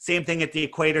Pole. Same thing at the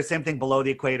equator, same thing below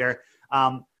the equator.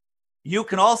 You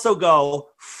can also go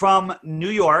from New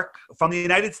York, from the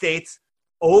United States,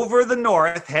 over the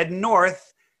north, head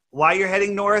north, while you're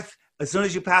heading north, as soon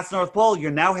as you pass the North Pole,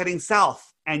 you're now heading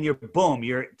south, and you're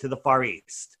to the far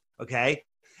east. Okay,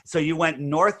 so you went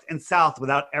north and south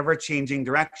without ever changing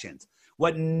directions.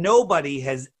 What nobody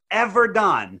has ever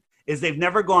done is they've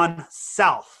never gone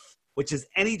south, which is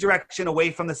any direction away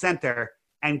from the center,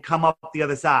 and come up the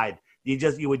other side.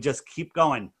 You would just keep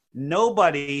going.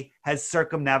 Nobody has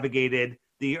circumnavigated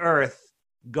the Earth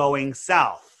going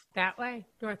south. That way,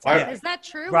 north. Yeah. Is that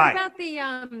true? Right.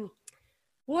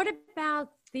 What about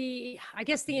the? I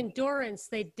guess the Endurance.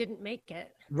 They didn't make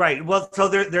it. Right. Well, so I'll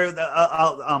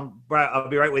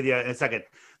be right with you in a second.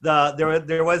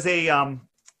 There was a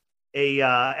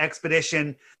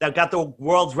expedition that got the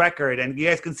world's record, and you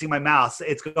guys can see my mouse.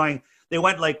 It's going. They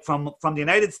went like from the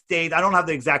United States. I don't have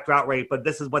the exact route rate, but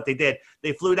this is what they did.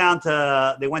 They went down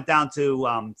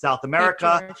to South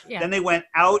America. Yeah. Then they went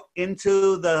out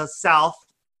into the south,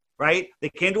 right? They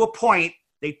came to a point.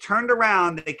 They turned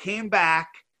around. They came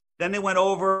back. Then they went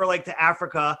over like to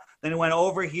Africa. Then they went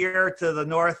over here to the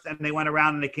north, and they went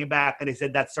around and they came back, and they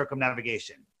said that's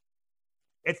circumnavigation.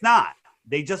 It's not.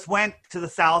 They just went to the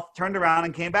south, turned around,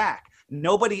 and came back.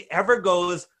 Nobody ever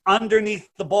goes underneath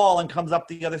the ball and comes up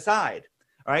the other side,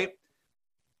 right?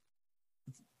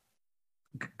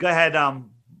 Go ahead,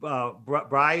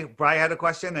 Bri had a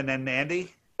question, and then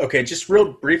Andy. Okay, just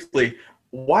real briefly,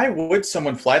 why would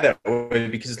someone fly that way?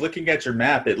 Because looking at your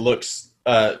map, it looks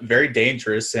very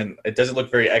dangerous, and it doesn't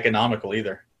look very economical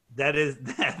either. Thank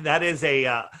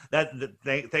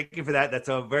you for that. That's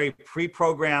a very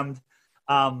pre-programmed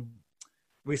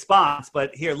response.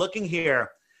 But looking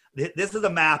here, this is a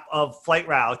map of flight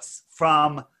routes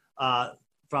from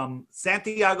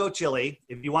Santiago, Chile.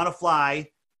 If you want to fly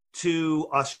to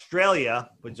Australia,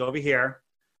 which is over here,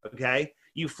 okay,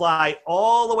 you fly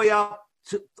all the way up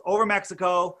over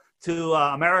Mexico to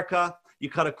America. You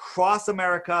cut across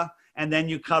America, and then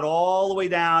you cut all the way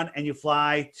down, and you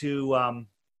fly to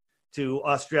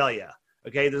Australia.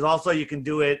 Okay, there's also, you can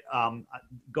do it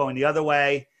going the other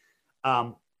way,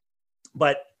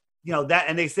 but that,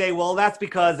 and they say, well, that's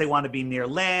because they want to be near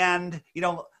land.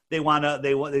 They want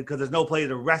because there's no place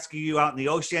to rescue you out in the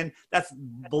ocean. That's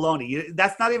baloney.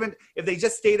 That's not even, if they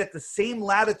just stayed at the same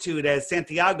latitude as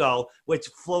Santiago, which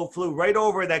flew right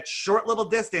over that short little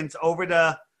distance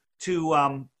over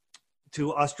to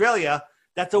Australia,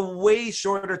 that's a way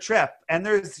shorter trip. And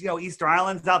there's, Easter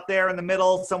Islands out there in the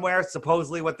middle somewhere,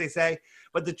 supposedly what they say.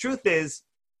 But the truth is,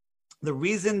 the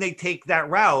reason they take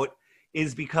that route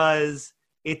is because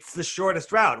it's the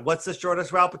shortest route. What's the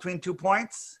shortest route between 2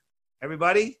 points?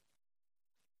 Everybody?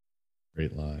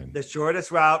 Straight line. The shortest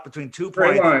route between 2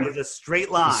 Straight points line. is a straight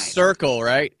line. Circle,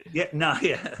 right? Yeah.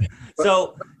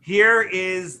 So here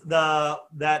is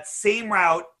that same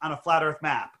route on a flat Earth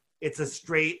map. It's a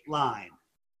straight line.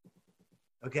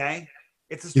 Okay?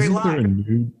 It's a straight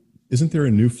line. Isn't there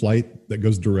a new flight that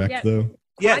goes direct though?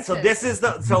 Yeah, so this is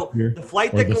the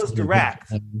flight that goes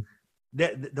direct.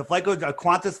 The flight goes a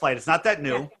Qantas flight. It's not that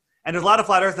new. Yeah. And there's a lot of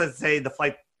flat earthers that say the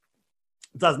flight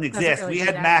doesn't exist. We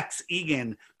had Max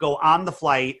Egan go on the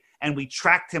flight, and we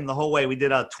tracked him the whole way. We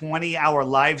did a 20-hour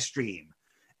live stream.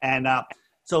 And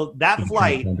so that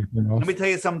flight, let me tell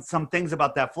you some things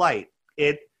about that flight.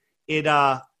 It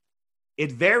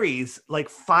varies like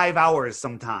 5 hours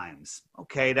sometimes.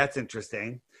 Okay, that's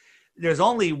interesting. There's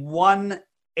only one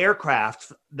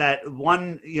aircraft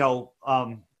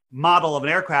model of an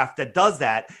aircraft that does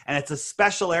that, and it's a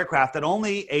special aircraft that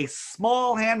only a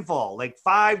small handful, like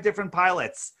 5 different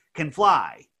pilots, can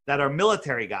fly, that are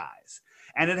military guys.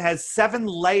 And it has 7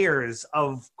 layers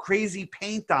of crazy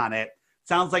paint on it.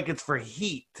 Sounds like it's for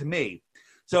heat to me.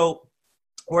 So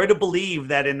we're to believe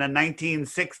that in the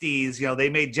 1960s, they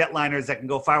made jetliners that can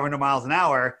go 500 miles an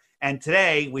hour, and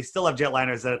today we still have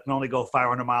jetliners that can only go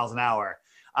 500 miles an hour.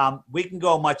 We can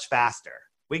go much faster.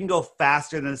 We can go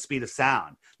faster than the speed of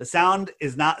sound. The sound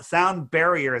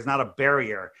barrier is not a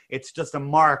barrier. It's just a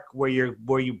mark where you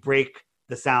break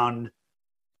the sound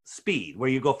speed, where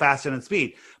you go faster than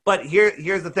speed. But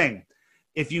here's the thing.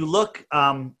 If you look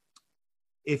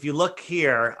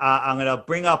here, I'm going to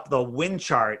bring up the wind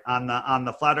chart on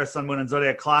the Flat Earth, Sun, Moon, and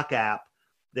Zodiac Clock app.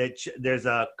 There's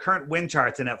a current wind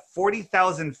charts, and at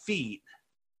 40,000 feet,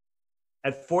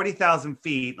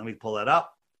 let me pull that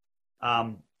up.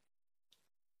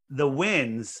 The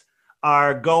winds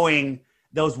are going,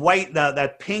 those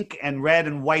that pink and red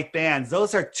and white bands,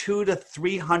 those are 200 to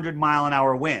 300 mile an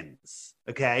hour winds,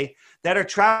 okay, that are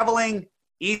traveling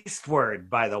eastward,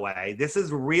 by the way. This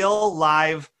is real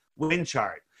live wind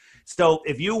chart. So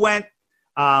if you went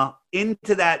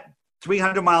into that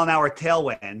 300 mile an hour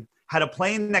tailwind, had a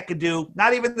plane that could do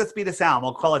not even the speed of sound,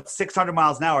 we'll call it 600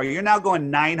 miles an hour. You're now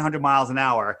going 900 miles an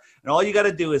hour. And all you got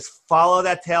to do is follow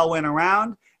that tailwind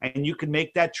around, and you can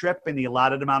make that trip in the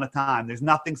allotted amount of time. There's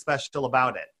nothing special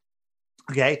about it.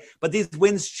 Okay. But these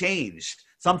winds change.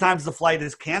 Sometimes the flight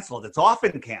is canceled. It's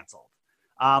often canceled.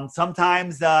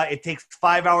 Sometimes it takes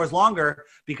 5 hours longer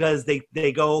because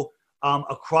they go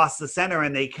across the center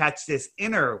and they catch this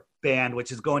inner band,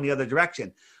 which is going the other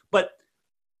direction. But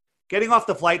getting off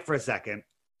the flight for a second,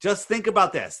 just think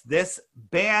about this. This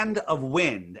band of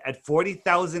wind at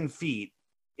 40,000 feet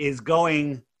is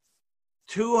going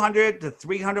 200 to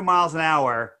 300 miles an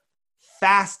hour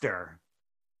faster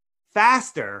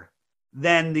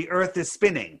than the Earth is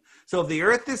spinning. So if the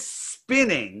Earth is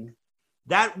spinning,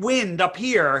 that wind up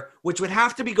here, which would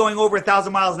have to be going over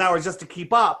 1,000 miles an hour just to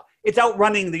keep up, it's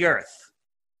outrunning the Earth.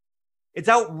 It's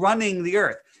outrunning the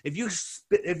Earth. If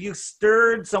you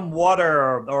stirred some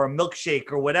water or a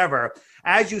milkshake or whatever,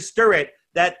 as you stir it,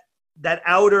 that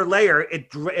outer layer,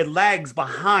 it lags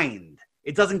behind.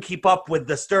 It doesn't keep up with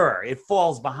the stir. It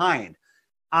falls behind.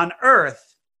 On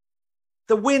Earth,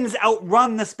 the winds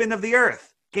outrun the spin of the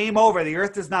Earth. Game over. The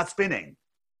Earth is not spinning.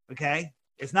 Okay?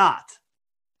 It's not.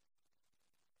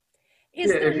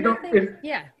 Is there if nothing?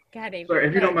 Yeah, go ahead, Amy. Sorry,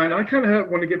 if you don't mind, I kind of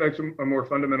want to get back to a more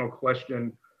fundamental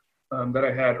question that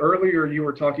I had earlier. You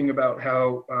were talking about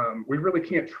how we really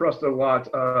can't trust a lot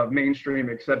of mainstream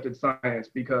accepted science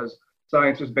because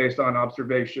science is based on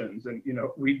observations, and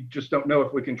we just don't know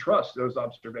if we can trust those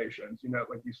observations.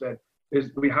 Like you said,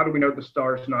 how do we know the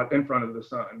star's not in front of the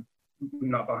sun,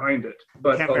 not behind it?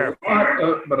 But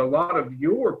a lot of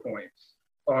your points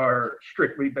are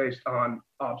strictly based on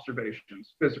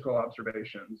observations, physical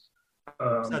observations.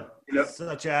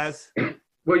 Such as?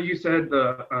 Well, you said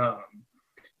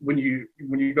when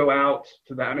you go out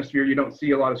to the atmosphere, you don't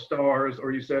see a lot of stars,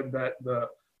 or you said that the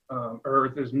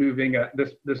Earth is moving at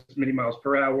this many miles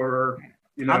per hour.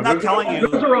 I'm not telling you.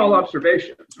 Those are all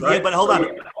observations, right? Yeah, but hold on.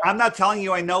 I'm not telling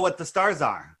you I know what the stars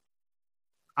are.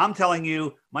 I'm telling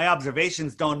you my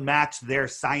observations don't match their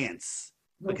science.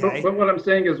 Okay. But what I'm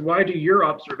saying is, why do your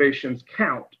observations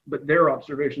count, but their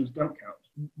observations don't count?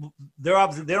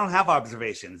 They don't have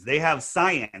observations. They have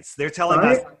science. They're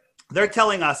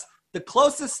telling us the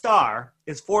closest star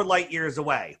is 4 light years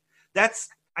away. That's,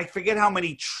 I forget how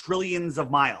many trillions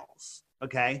of miles.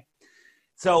 Okay.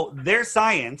 So their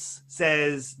science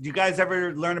says, do you guys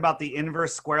ever learn about the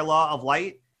inverse square law of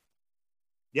light?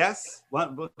 Yes,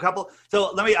 a couple.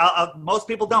 So most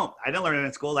people don't. I didn't learn it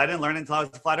in school. I didn't learn it until I was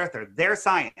a flat earther. Their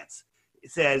science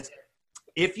says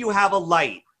if you have a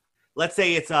light, let's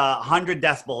say it's 100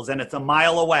 decibels and it's a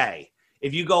mile away.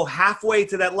 If you go halfway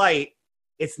to that light,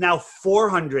 it's now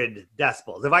 400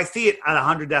 decibels. If I see it at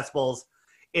 100 decibels,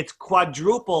 it's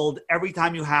quadrupled every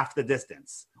time you half the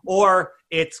distance, or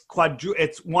it's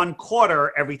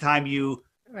 1/4 every time you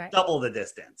double the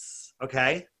distance.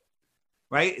 Okay.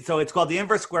 Right? So it's called the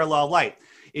inverse square law of light.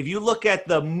 If you look at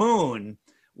the moon,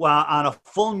 well, on a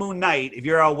full moon night, if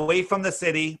you're away from the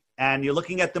city and you're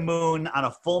looking at the moon on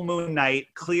a full moon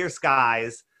night, clear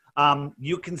skies,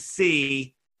 you can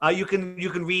see, you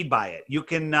can read by it.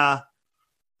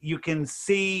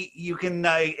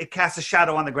 It casts a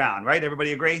shadow on the ground, right?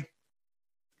 Everybody agree?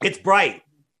 It's bright.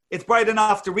 It's bright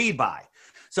enough to read by.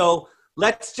 So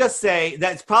let's just say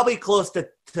that's probably close to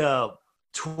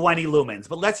 20 lumens,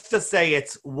 but let's just say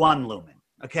it's 1 lumen.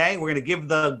 Okay. We're going to give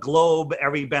the globe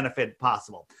every benefit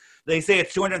possible. They say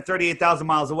it's 238,000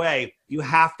 miles away. You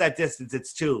half that distance,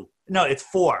 it's 2. No, it's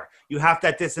 4. You half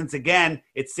that distance again,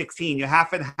 it's 16. You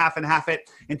half it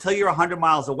until you're 100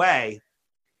 miles away.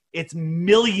 It's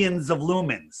millions of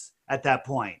lumens at that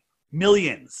point.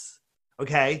 Millions.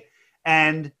 Okay.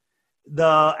 And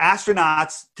the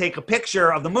astronauts take a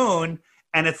picture of the moon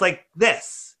and it's like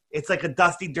this. It's like a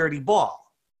dusty, dirty ball.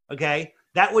 Okay.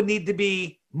 That would need to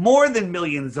be more than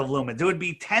millions of lumens. It would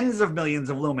be tens of millions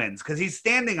of lumens because he's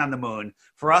standing on the moon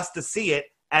for us to see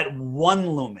it at 1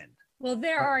 lumen. Well,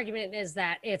 their argument is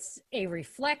that it's a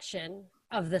reflection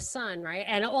of the sun, right?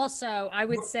 And also, I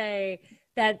would say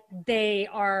that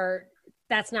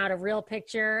that's not a real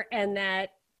picture and that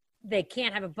they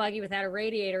can't have a buggy without a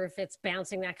radiator if it's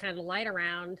bouncing that kind of light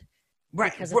around,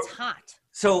 right? Because it's hot.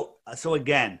 So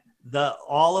again,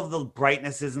 all of the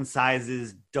brightnesses and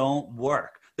sizes don't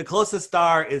work. The closest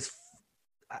star is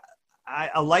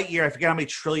a light year. I forget how many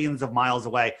trillions of miles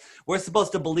away. We're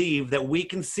supposed to believe that we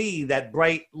can see that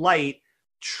bright light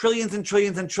trillions and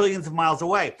trillions and trillions of miles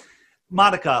away.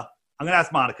 Monica, I'm going to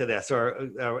ask Monica this,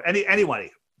 or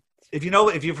anybody. If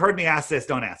you've heard me ask this,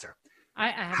 don't answer.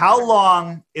 How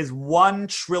long is 1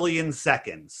 trillion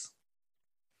seconds?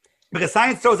 Because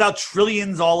science throws out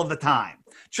trillions all of the time.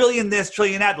 trillion this,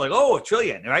 trillion that. Like, oh, a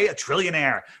trillion, right? A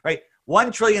trillionaire, right?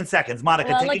 1 trillion seconds.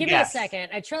 Monica, Well, take a give guess. me a second.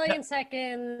 A trillion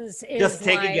seconds is Just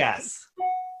take like a guess.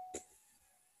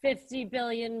 50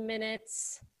 billion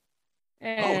minutes. Oh,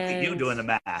 look at you and doing the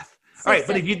math. All right,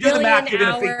 but if you do the billion math, you're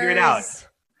going to figure it out. hours.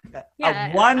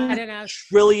 Yeah, A 1 I don't know.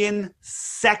 trillion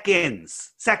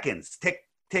seconds, tick,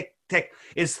 tick, tick,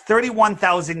 is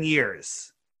 31,000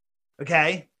 years.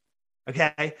 Okay?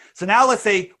 Okay? So now let's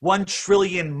say 1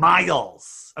 trillion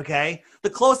miles. Okay? The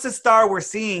closest star we're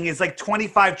seeing is like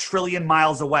 25 trillion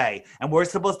miles away. And we're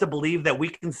supposed to believe that we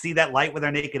can see that light with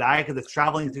our naked eye because it's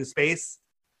traveling through space?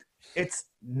 It's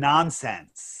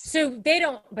nonsense. So they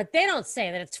don't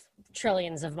say that it's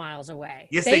trillions of miles away.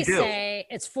 Yes, they do. They say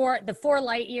it's 4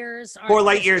 light years. 4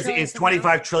 light years is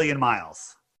 25 trillion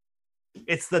miles.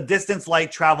 It's the distance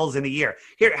light travels in a year.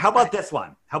 Here, how about this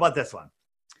one?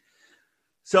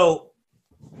 So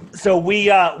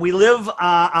we live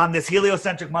on this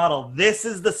heliocentric model. This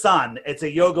is the sun. It's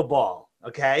a yoga ball,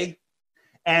 okay?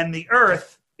 And the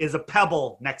Earth is a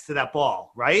pebble next to that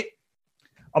ball, right?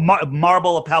 A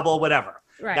marble, a pebble, whatever.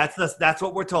 Right. That's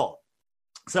what we're told.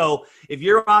 So if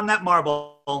you're on that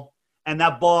marble and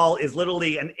that ball is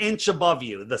literally an inch above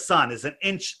you, the sun is an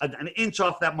inch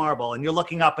off that marble, and you're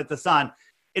looking up at the sun,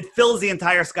 it fills the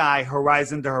entire sky,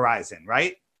 horizon to horizon,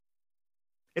 right?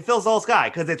 It fills the whole sky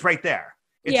because it's right there.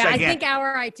 It's gigantic. I think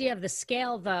our idea of the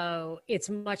scale, though, it's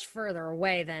much further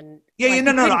away than. No.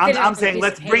 I'm saying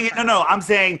let's bring it. No. I'm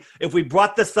saying if we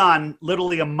brought the sun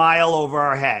literally a mile over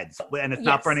our heads and it's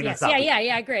not burning us up. Yeah.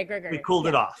 I agree. We cooled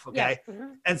it off. Okay. Yeah.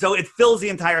 Mm-hmm. And so it fills the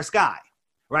entire sky,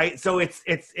 right? So it's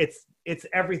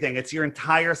everything. It's your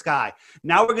entire sky.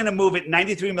 Now we're going to move it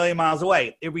 93 million miles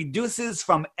away. It reduces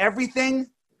from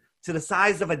everything to the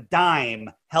size of a dime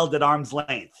held at arm's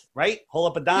length, right?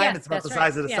 Hold up a dime, it's about the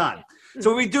size of the sun. Yeah.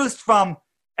 So we reduced from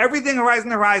everything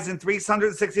horizon to horizon,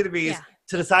 360 degrees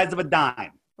to the size of a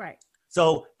dime. Right.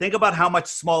 So think about how much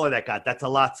smaller that got. That's a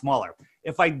lot smaller.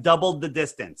 If I doubled the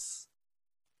distance,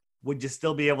 would you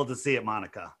still be able to see it,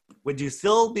 Monica? Would you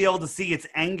still be able to see its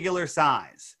angular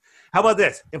size? How about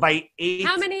this? If I ate...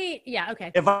 How many? Yeah,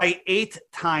 okay. If I 8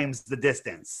 times the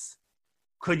distance,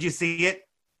 could you see it?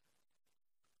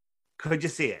 Could you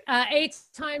see it? 8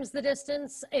 times the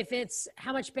distance. If it's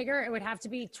how much bigger, it would have to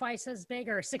be twice as big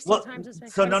or 16 times as big.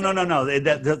 So no.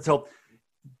 So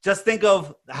just think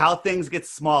of how things get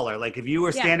smaller. Like if you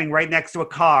were standing right next to a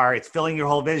car, it's filling your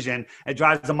whole vision. It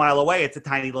drives a mile away, it's a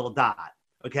tiny little dot.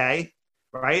 Okay?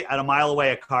 Right? At a mile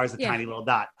away, a car is a tiny little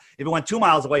dot. If it went 2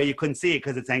 miles away, you couldn't see it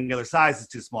because its angular size is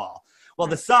too small. Well,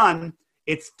 the sun,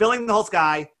 it's filling the whole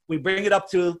sky. We bring it up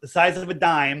to the size of a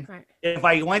dime. Right. If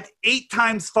I went 8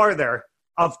 times farther,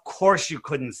 of course you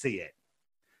couldn't see it.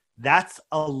 That's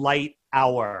a light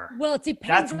hour. Well, it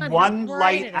depends. That's on 1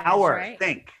 light hour. Right?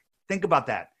 Think about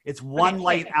that. It's 1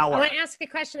 light hour. I want to ask a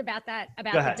question about that,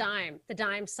 about the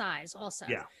dime size also.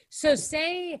 Yeah. So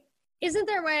isn't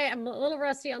there a way, I'm a little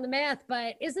rusty on the math,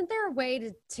 but isn't there a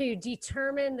way to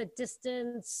determine the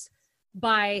distance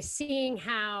by seeing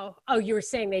how, you were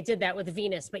saying they did that with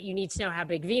Venus, but you need to know how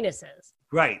big Venus is.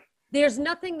 Right. There's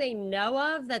nothing they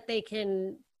know of that they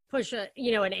can push an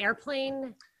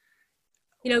airplane,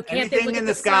 can't anything they look in at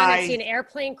the sun sky and see an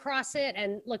airplane cross it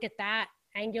and look at that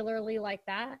angularly like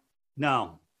that?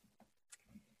 No.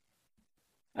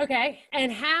 Okay.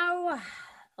 And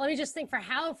let me just think for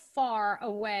how far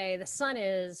away the sun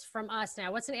is from us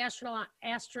now. What's an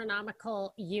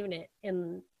astronomical unit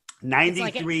in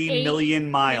 93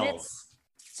 million miles. Minutes?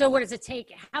 So what does it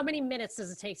take? How many minutes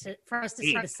does it take for us to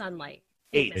see the sunlight?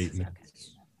 8 minutes. Okay.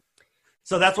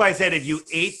 So that's why I said if you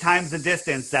 8 times the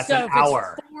distance, that's an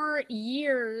hour. So if it's 4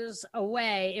 years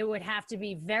away, it would have to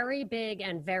be very big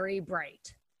and very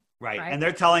bright. Right. And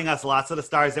they're telling us lots of the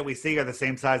stars that we see are the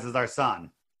same size as our sun.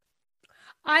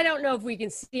 I don't know if we can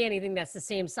see anything that's the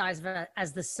same size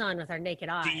as the sun with our naked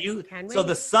eye. Can we? So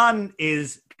the sun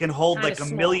can hold Kinda like a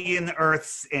small. million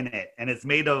Earths in it, and it's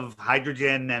made of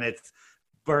hydrogen, and it's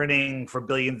burning for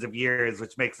billions of years,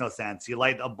 which makes no sense. You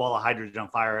light a ball of hydrogen on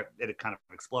fire, it kind of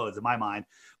explodes in my mind.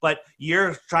 But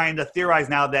you're trying to theorize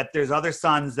now that there's other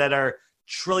suns that are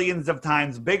trillions of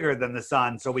times bigger than the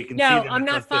sun, so we can see them. No, I'm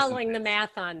not following the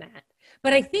math on that.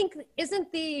 But I think,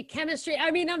 isn't the chemistry,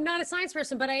 I'm not a science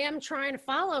person, but I am trying to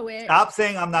follow it. Stop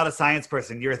saying I'm not a science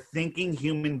person. You're a thinking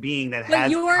human being that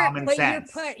has common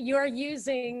sense. You're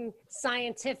using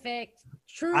scientific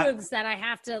truths that I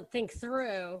have to think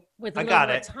through with a little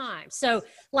more time. So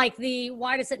like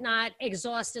why does it not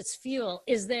exhaust its fuel?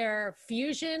 Is there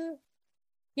fusion?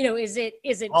 Is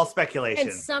it all speculation?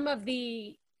 And some of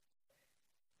the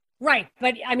right,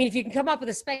 but if you can come up with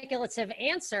a speculative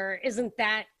answer, isn't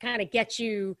that kind of get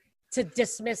you to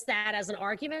dismiss that as an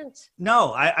argument?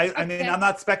 No, I mean, Okay. I'm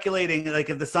not speculating. Like,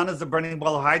 if the sun is a burning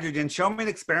ball of hydrogen, show me an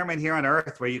experiment here on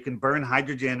Earth where you can burn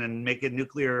hydrogen and make it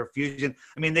nuclear fusion.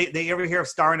 I mean, they ever hear of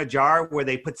star in a jar, where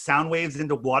they put sound waves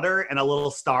into water and a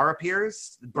little star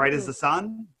appears, bright as the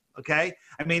sun? Okay.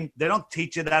 I mean, they don't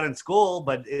teach you that in school,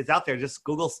 but it's out there. Just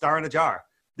Google star in a jar.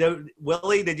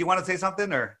 Willie, did you want to say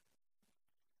something, or?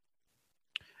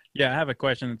 Yeah, I have a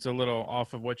question. It's a little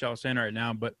off of what y'all are saying right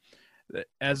now, but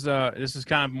as this is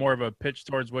kind of more of a pitch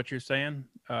towards what you're saying,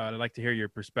 I'd like to hear your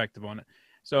perspective on it.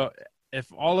 So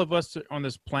if all of us on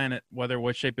this planet, whether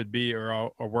what shape it be,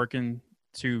 are working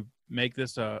to make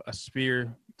this a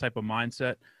sphere type of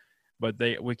mindset, but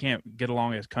we can't get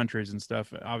along as countries and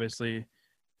stuff, obviously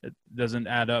it doesn't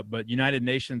add up. But United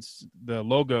Nations, the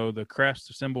logo, the crest,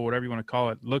 the symbol, whatever you want to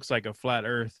call it, looks like a flat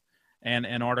earth, and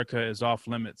Antarctica is off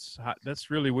limits. That's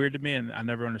really weird to me, and I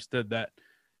never understood that.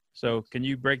 So can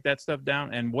you break that stuff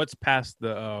down? And what's past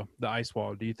the ice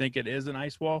wall? Do you think it is an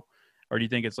ice wall, or do you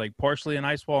think it's like partially an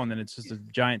ice wall and then it's just a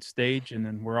giant stage and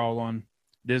then we're all on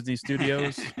Disney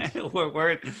Studios?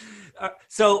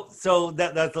 So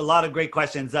that's a lot of great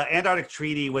questions. The Antarctic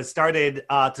Treaty was started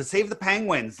to save the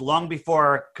penguins long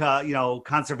before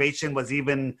conservation was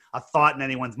even a thought in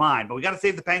anyone's mind. But we got to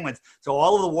save the penguins. So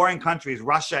all of the warring countries,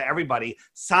 Russia, everybody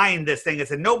signed this thing and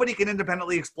said nobody can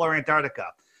independently explore Antarctica.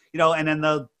 And then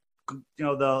the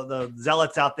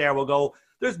zealots out there will go,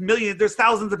 there's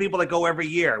thousands of people that go every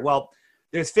year. Well,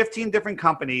 there's 15 different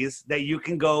companies that you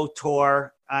can go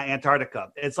tour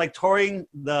Antarctica. It's like touring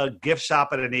the gift shop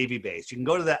at a Navy base. You can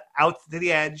go out to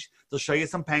the edge. They'll show you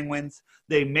some penguins.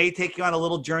 They may take you on a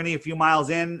little journey a few miles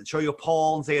in, show you a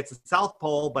pole and say it's the South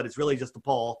Pole, but it's really just a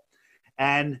pole.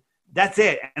 And that's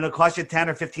it. And it'll cost you $10,000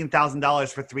 or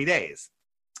 $15,000 for 3 days.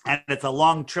 And it's a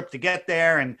long trip to get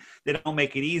there, and they don't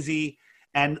make it easy.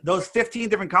 And those 15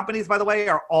 different companies, by the way,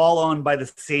 are all owned by the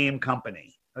same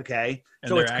company. Okay. And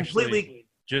so they're it's completely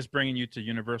just bringing you to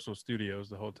Universal Studios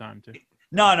the whole time too.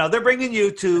 No, they're bringing you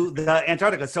to the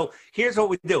Antarctica. So here's what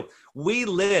we do. We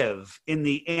live in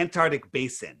the Antarctic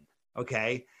basin.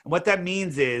 Okay. And what that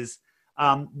means is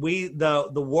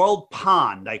the world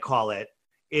pond, I call it,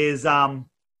 is I'm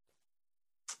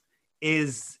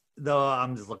just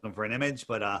looking for an image,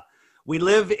 but we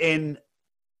live in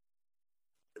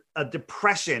a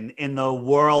depression in the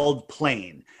world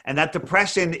plane, and that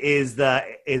depression is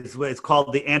what it's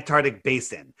called the Antarctic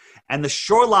Basin, and the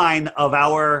shoreline of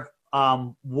our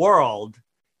world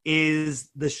is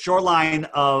the shoreline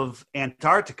of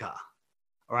Antarctica,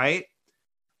 right?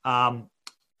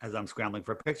 As I'm scrambling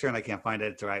for a picture and I can't find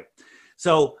it, it's all right.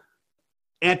 So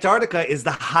Antarctica is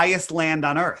the highest land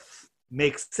on Earth.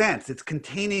 Makes sense. It's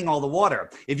containing all the water.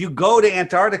 If you go to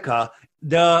Antarctica,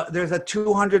 there's a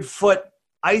 200-foot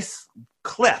ice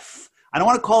cliff. I don't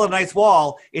want to call it an ice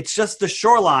wall. It's just the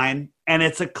shoreline, and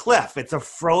it's a cliff. It's a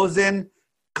frozen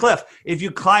cliff. If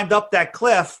you climbed up that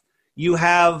cliff, you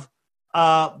have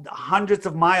hundreds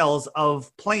of miles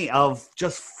of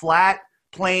just flat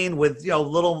plain with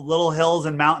little hills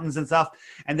and mountains and stuff.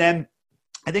 And then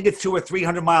I think it's 200 or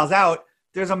 300 miles out,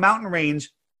 there's a mountain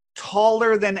range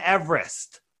taller than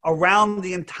Everest around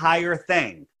the entire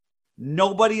thing.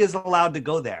 Nobody is allowed to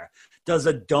go there. Does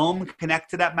a dome connect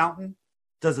to that mountain?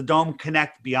 Does a dome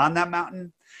connect beyond that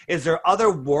mountain? Is there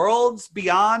other worlds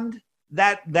beyond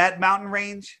that mountain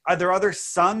range? Are there other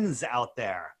suns out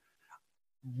there?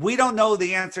 We don't know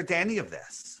the answer to any of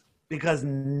this because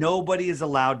nobody is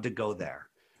allowed to go there.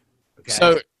 Okay?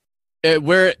 So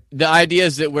the idea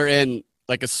is that we're in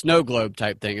like a snow globe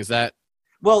type thing. Is that?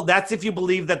 Well, that's if you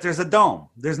believe that there's a dome.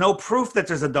 There's no proof that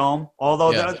there's a dome,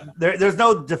 although there's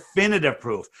no definitive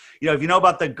proof. If you know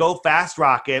about the Go Fast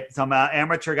rocket, some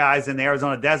amateur guys in the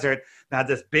Arizona desert had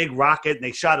this big rocket, and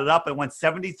they shot it up and went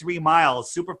 73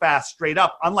 miles super fast straight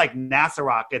up, unlike NASA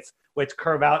rockets, which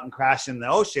curve out and crash in the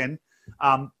ocean.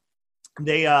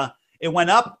 It went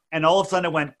up, and all of a sudden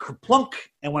it went kerplunk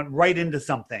and went right into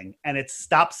something, and it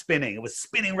stopped spinning. It was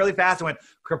spinning really fast and went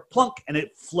kerplunk, and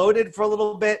it floated for a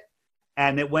little bit,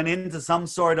 and it went into some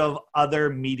sort of other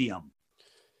medium.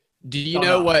 Do you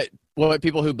know what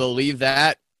people who believe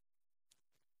that,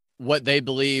 what they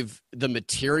believe the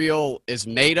material is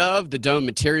made of, the dome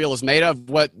material is made of,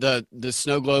 what the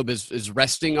snow globe is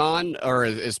resting on or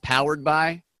is powered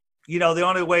by? The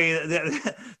only way,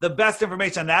 the best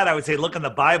information on that, I would say, look in the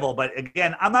Bible. But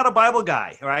again, I'm not a Bible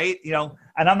guy, right?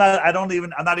 And I'm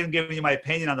not even giving you my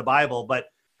opinion on the Bible. But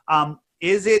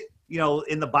is it,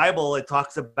 in the Bible, it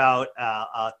talks about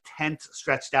a tent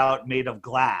stretched out made of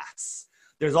glass.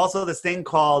 There's also this thing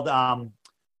called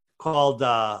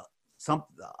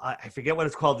I forget what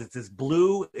it's called. It's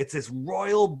this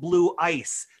royal blue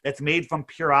ice that's made from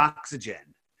pure oxygen.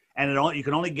 And you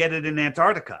can only get it in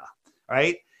Antarctica,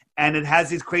 right? And it has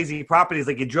these crazy properties,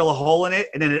 like you drill a hole in it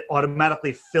and then it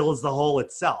automatically fills the hole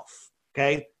itself,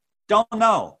 okay? Don't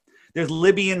know. There's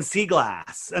Libyan sea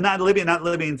glass.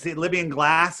 Libyan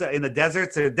glass in the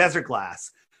deserts, or desert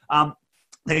glass.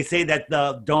 They say that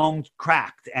the dome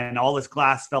cracked and all this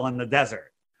glass fell in the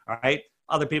desert, all right?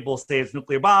 Other people say it's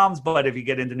nuclear bombs, but if you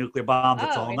get into nuclear bombs,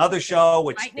 it's a whole other show,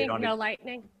 which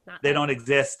lightning, they don't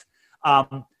exist.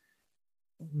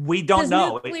 We don't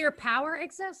know. Does nuclear power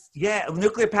exist? Yeah,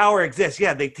 nuclear power exists.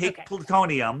 Yeah, they take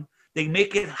plutonium, they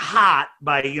make it hot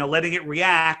by letting it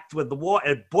react with the water.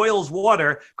 It boils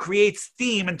water, creates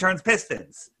steam, and turns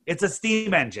pistons. It's a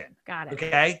steam engine. Got it.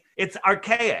 Okay, it's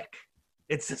archaic.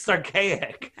 It's just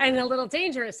archaic and a little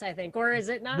dangerous, I think, or is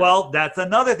it not? Well, that's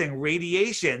another thing.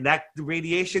 Radiation. There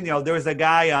was a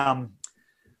guy.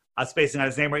 I'm spacing on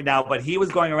his name right now, but he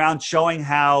was going around showing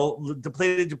how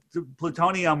depleted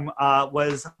plutonium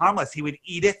was harmless. He would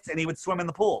eat it and he would swim in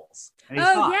the pools. Yeah,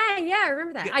 I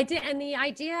remember that. Yeah. I did, and the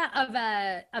idea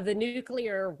of the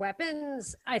nuclear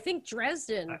weapons, I think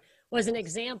Dresden was an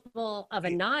example of a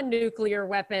non-nuclear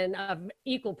weapon of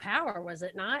equal power, was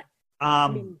it not?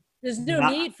 There's no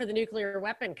need for the nuclear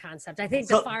weapon concept. I think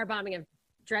the firebombing of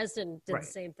Dresden did the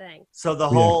same thing. So the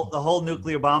whole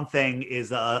nuclear bomb thing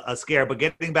is a scare. But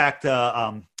getting back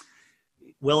to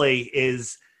Willie,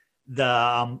 is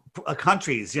the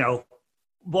countries,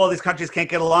 all these countries can't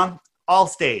get along, all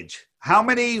stage. How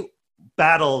many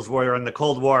battles were there in the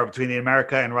Cold War between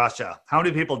America and Russia? How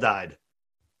many people died?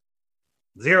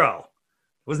 0.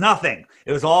 It was nothing.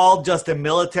 It was all just a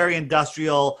military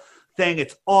industrial thing.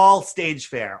 It's all stage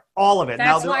fair, all of it.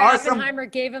 That's why Oppenheimer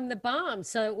gave him the bomb,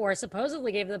 or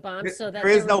supposedly gave him the bomb, so that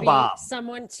there is no bomb.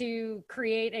 Someone to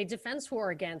create a defense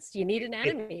war against. You need an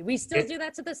enemy. We still do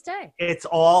that to this day. It's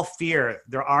all fear.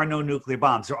 There are no nuclear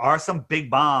bombs. There are some big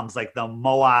bombs like the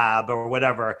Moab or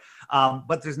whatever,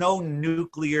 but there's no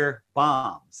nuclear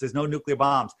bombs. There's no nuclear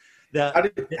bombs. How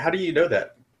do you know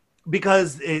that?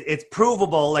 Because it's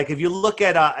provable. Like if you look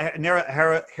at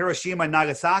Hiroshima and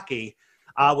Nagasaki,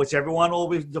 which everyone will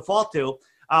default to,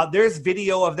 there's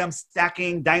video of them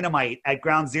stacking dynamite at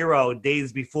ground zero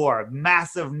days before.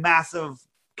 Massive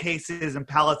cases and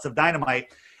pallets of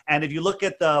dynamite. And if you look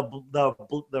at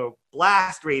the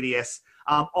blast radius,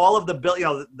 all of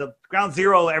the ground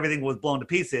zero, everything was blown to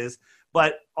pieces.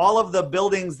 But all of the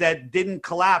buildings that didn't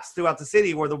collapse throughout the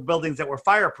city were the buildings that were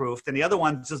fireproofed, and the other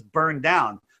ones just burned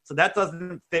down. So that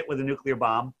doesn't fit with a nuclear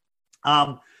bomb.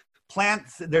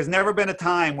 Plants, there's never been a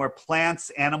time where plants,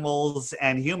 animals,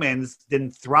 and humans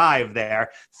didn't thrive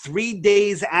there. 3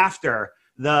 days after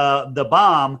the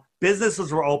bomb,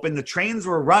 businesses were open, the trains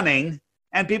were running,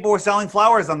 and people were selling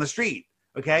flowers on the street.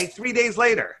 Okay, 3 days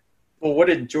later. Well, what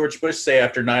did George Bush say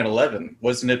after 9/11?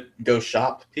 Wasn't it go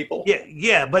shop people?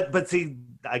 Yeah, but see,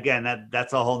 again,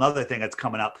 that's a whole nother thing that's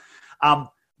coming up.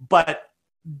 But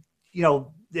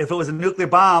if it was a nuclear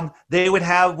bomb,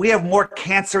 we have more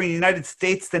cancer in the United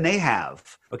States than they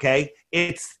have. Okay,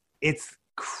 it's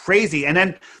crazy. And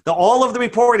then all of the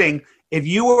reporting, if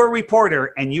you were a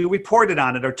reporter and you reported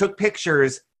on it or took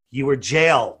pictures, you were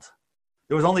jailed.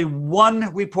 There was only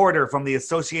one reporter from the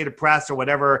Associated Press or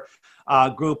whatever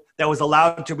group that was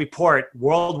allowed to report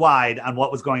worldwide on what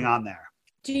was going on there.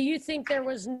 Do you think there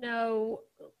was no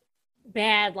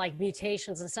bad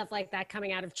mutations and stuff like that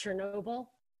coming out of Chernobyl?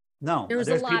 No,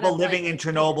 there's people living in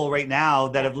Chernobyl right now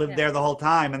that have lived there the whole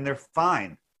time, and they're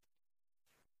fine.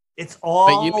 It's all.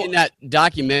 But you mean that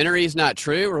documentary is not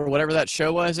true, or whatever that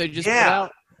show was they just put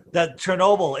out? The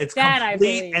Chernobyl, it's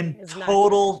complete and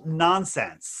total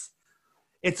nonsense.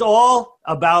 It's all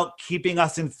about keeping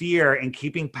us in fear and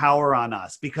keeping power on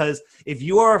us. Because if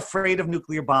you are afraid of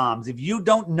nuclear bombs, if you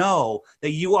don't know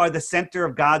that you are the center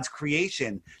of God's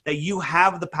creation, that you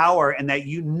have the power and that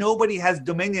nobody has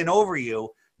dominion over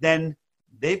you, then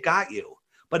they've got you.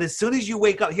 But as soon as you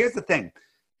wake up, here's the thing.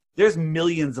 There's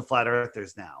millions of flat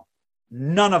earthers now.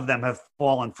 None of them have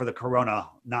fallen for the corona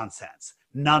nonsense.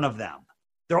 None of them.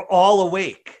 They're all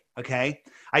awake, okay?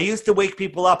 I used to wake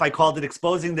people up. I called it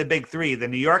Exposing the Big Three, the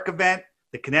New York event,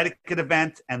 the Connecticut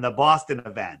event, and the Boston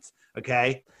event,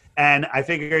 okay? And I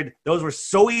figured those were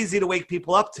so easy to wake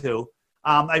people up to.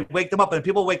 I wake them up, and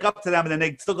people wake up to them, and then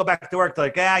they still go back to work. They're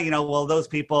like, well, those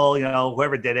people,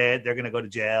 whoever did it, they're going to go to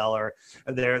jail, or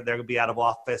they're going to be out of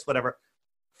office, whatever.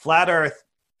 Flat Earth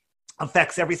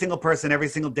affects every single person every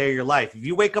single day of your life. If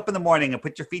you wake up in the morning and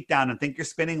put your feet down and think you're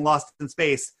spinning lost in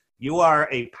space, you are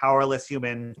a powerless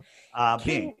human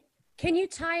being. Can you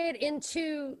tie it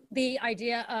into the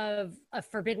idea of a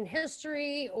forbidden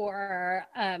history or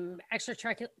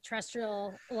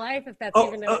extraterrestrial life, if that's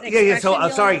even an yeah. So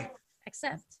expression sorry. you'll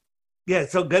accept? Yeah,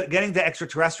 so getting to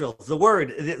extraterrestrials, the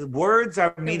words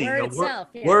are meaning. word itself,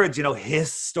 yeah. Words,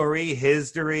 his story,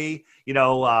 history,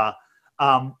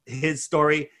 his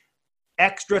story.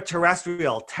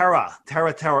 Extraterrestrial,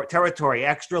 territory,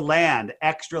 extra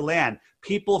land,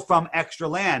 people from extra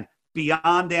land,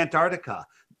 beyond Antarctica.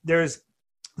 There's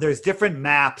different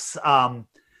maps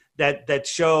that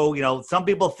show, some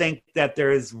people think that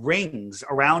there's rings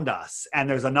around us, and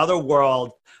there's another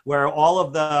world where all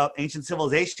of the ancient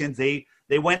civilizations, they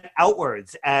went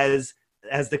outwards as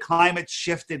the climate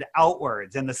shifted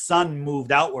outwards and the sun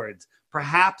moved outwards.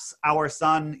 Perhaps our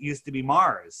sun used to be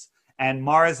Mars, and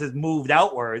Mars has moved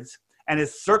outwards and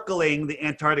is circling the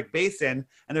Antarctic basin,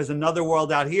 and there's another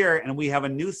world out here, and we have a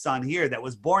new sun here that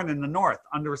was born in the north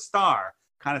under a star.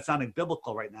 Kind of sounding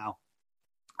biblical right now.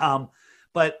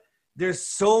 But there's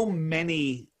so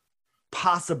many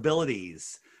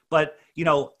possibilities. But,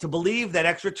 to believe that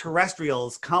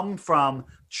extraterrestrials come from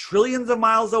trillions of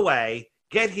miles away,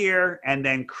 get here, and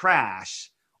then crash,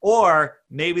 or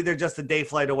maybe they're just a day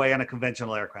flight away on a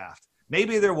conventional aircraft.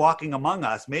 Maybe they're walking among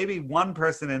us. Maybe one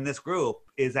person in this group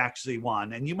is actually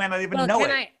one, and you might not even know it.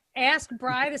 Can I ask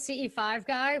Bry, the CE5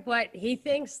 guy, what he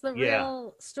thinks the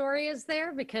real story is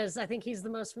there? Because I think he's the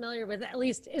most familiar with, at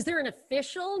least, is there an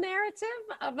official narrative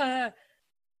of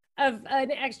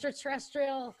an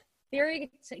extraterrestrial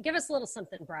theory? Give us a little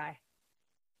something, Bry.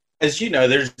 As you know,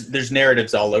 there's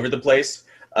narratives all over the place.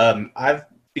 I've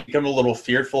become a little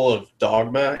fearful of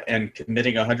dogma and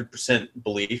committing 100%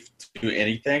 belief to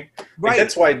anything. Right. Like,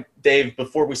 that's why, Dave,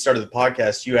 before we started the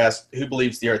podcast, you asked who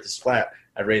believes the earth is flat.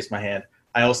 I raised my hand.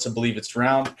 I also believe it's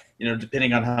round.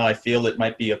 Depending on how I feel, it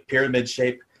might be a pyramid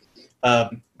shape.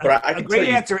 But I can great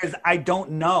answer is I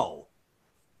don't know.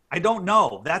 I don't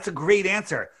know. That's a great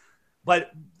answer.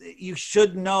 But you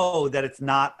should know that it's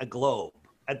not a globe.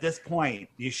 At this point,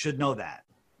 you should know that.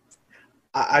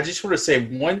 I just want to say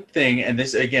one thing, and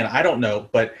this, again, I don't know,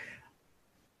 but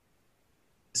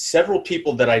several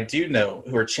people that I do know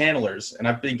who are channelers, and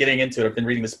I've been getting into it. I've been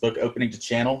reading this book, Opening to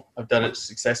Channel. I've done it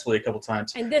successfully a couple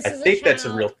times. And this I think that's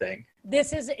a real thing. Is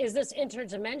this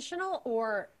interdimensional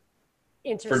or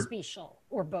interspecial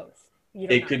or both?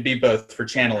 It could be both for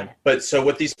channeling. But so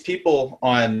what these people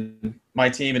on my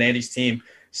team and Andy's team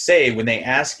say when they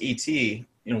ask ET,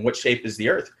 what shape is the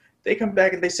earth? They come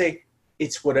back and they say,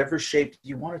 it's whatever shape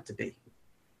you want it to be.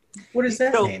 What does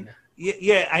that mean?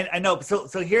 Yeah, I know. So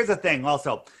here's the thing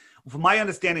also. From my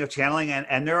understanding of channeling,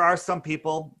 and there are some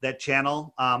people that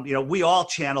channel, we all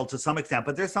channel to some extent,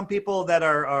 but there's some people that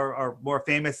are more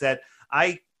famous that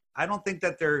I don't think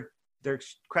that they're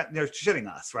shitting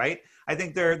us, right? I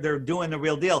think they're doing the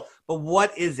real deal. But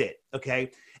what is it?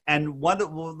 Okay. And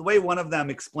the way one of them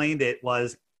explained it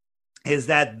is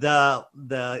that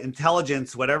the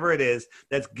intelligence, whatever it is,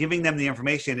 that's giving them the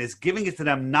information is giving it to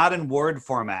them not in word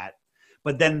format,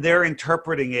 but then they're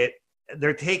interpreting it,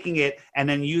 they're taking it and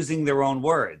then using their own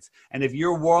words. And if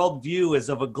your worldview is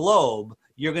of a globe,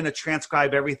 you're going to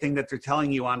transcribe everything that they're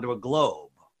telling you onto a globe.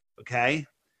 Okay?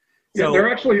 Yeah,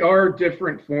 there actually are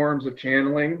different forms of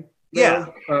channeling. Yeah.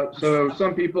 So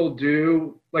some people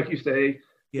do, like you say,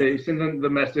 they send them the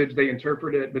message, they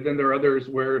interpret it, but then there are others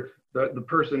where the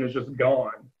person is just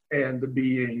gone and the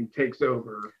being takes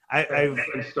over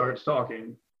and starts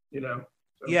talking, So,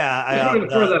 I'm going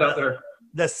to throw that out there.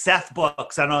 The Seth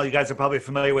books, I know you guys are probably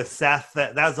familiar with Seth.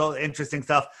 That's all interesting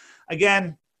stuff.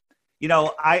 Again,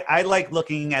 I like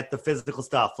looking at the physical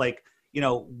stuff. Like,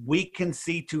 we can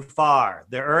see too far.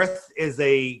 The earth is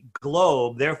a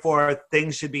globe, therefore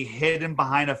things should be hidden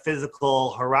behind a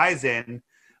physical horizon.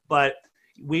 But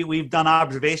we've done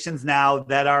observations now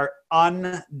that are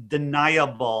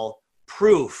undeniable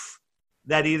proof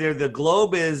that either the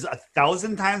globe is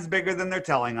 1,000 times bigger than they're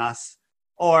telling us,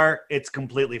 or it's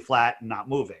completely flat and not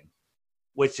moving,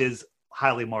 which is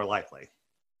highly more likely.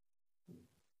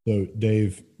 So,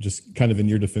 Dave, just kind of in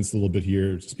your defense a little bit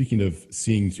here, speaking of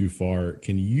seeing too far,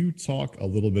 can you talk a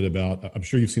little bit about, I'm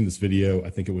sure you've seen this video,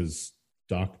 I think it was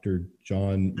Dr.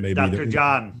 John, maybe. Dr.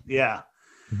 John, yeah.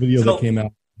 The video that came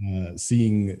out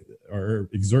seeing or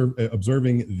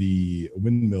observing the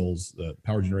windmills, the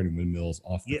power generating windmills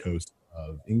off the coast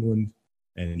of England.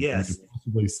 And you could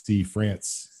possibly see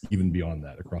France even beyond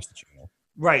that across the channel.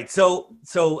 Right. So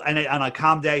and on a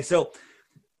calm day. So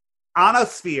on a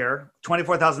sphere,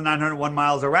 24,901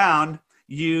 miles around,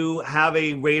 you have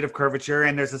a rate of curvature,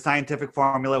 and there's a scientific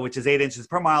formula, which is 8 inches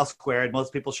per mile squared.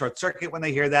 Most people short circuit when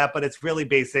they hear that, but it's really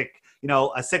basic. A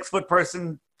 6-foot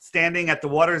person standing at the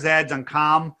water's edge on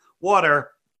calm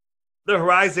water, the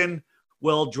horizon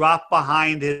will drop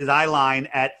behind his eye line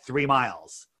at 3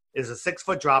 miles. It's a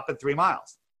 6-foot drop at 3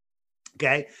 miles.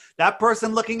 Okay. That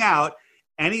person looking out,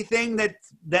 anything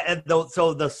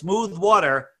so the smooth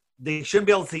water, they shouldn't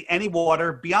be able to see any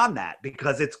water beyond that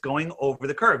because it's going over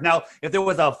the curve. Now, if there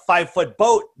was a 5-foot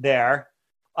boat there,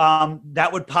 that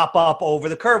would pop up over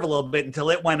the curve a little bit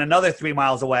until it went another 3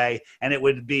 miles away and it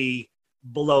would be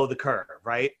below the curve,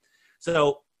 right?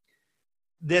 So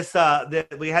these guys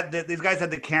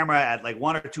had the camera at like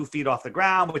 1 or 2 feet off the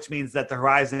ground, which means that the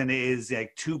horizon is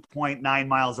like 2.9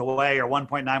 miles away or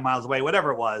 1.9 miles away,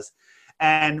 whatever it was.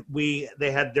 And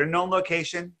they had their known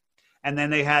location, and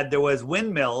then there was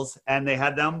windmills, and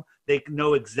they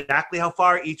know exactly how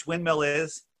far each windmill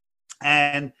is.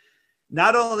 And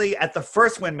not only at the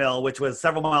first windmill, which was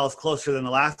several miles closer than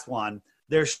the last one,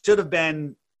 there should have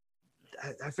been,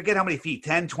 I forget how many feet,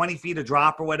 10, 20 feet of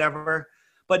drop or whatever.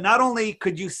 But not only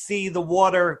could you see the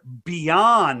water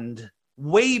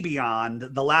way beyond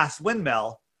the last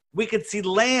windmill, we could see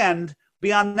land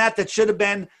beyond that should have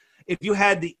been, if you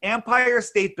had the Empire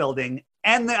State Building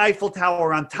and the Eiffel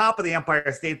Tower on top of the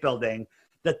Empire State Building,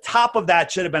 the top of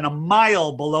that should have been a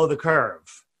mile below the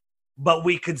curve, but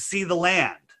we could see the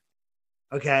land.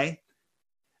 Okay.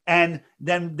 And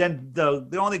then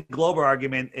the only Glober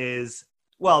argument is,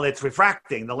 well, it's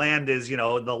refracting. The land is,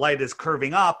 the light is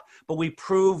curving up, but we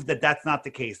proved that that's not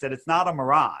the case, that it's not a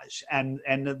mirage. And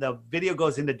the video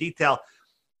goes into detail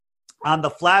on the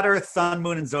Flat Earth, Sun,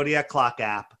 Moon, and Zodiac Clock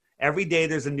app. Every day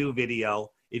there's a new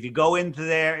video. If you go into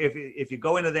there, if you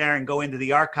go into there and go into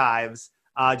the archives,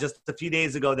 just a few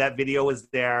days ago, that video was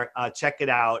there. Check it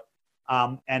out.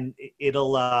 And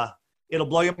it'll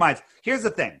blow your minds. Here's the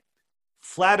thing.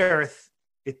 Flat Earth,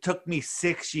 it took me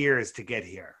 6 years to get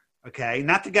here. Okay.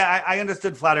 I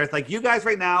understood Flat Earth. Like you guys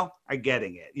right now are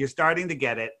getting it. You're starting to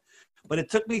get it, but it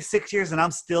took me 6 years and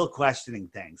I'm still questioning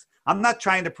things. I'm not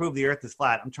trying to prove the earth is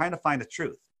flat. I'm trying to find the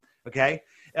truth. Okay.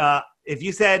 If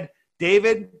you said,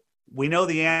 David, we know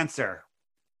the answer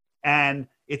and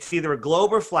it's either a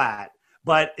globe or flat,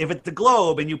 but if it's a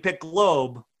globe and you pick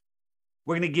globe,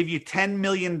 we're going to give you $10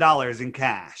 million in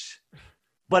cash.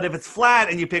 But if it's flat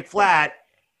and you pick flat,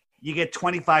 you get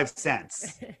 25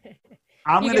 cents.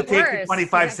 I'm going to take the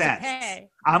 25 cents.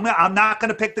 I'm not going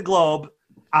to pick the globe.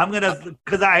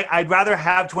 Because I'd rather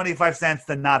have 25 cents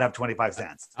than not have 25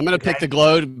 cents. I'm going to pick the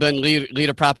globe and lead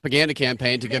a propaganda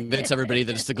campaign to convince everybody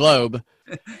that it's the globe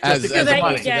as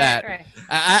opposed to that. Right.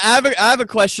 I have a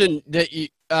question that you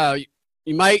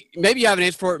maybe you have an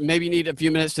answer for it. Maybe you need a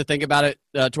few minutes to think about it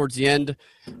towards the end.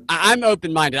 I'm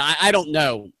open-minded. I don't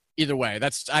know either way.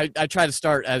 I try to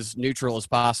start as neutral as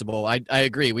possible. I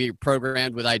agree. We're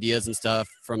programmed with ideas and stuff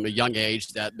from a young age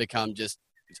that become just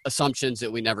assumptions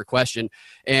that we never question.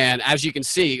 And as you can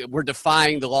see, we're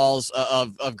defying the laws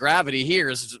of gravity here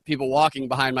as people walking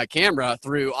behind my camera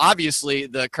through obviously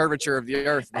the curvature of the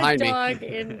earth behind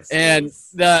me. And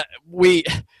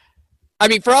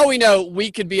for all we know,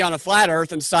 we could be on a flat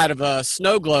earth inside of a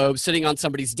snow globe sitting on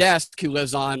somebody's desk who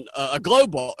lives on a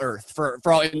global earth for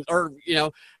all, or,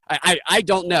 I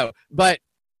don't know. But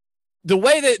the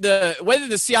way that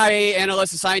the CIA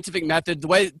analysts the scientific method, the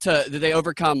way that they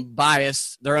overcome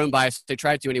bias, their own bias, they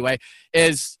try to anyway,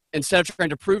 is instead of trying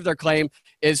to prove their claim,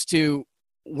 is to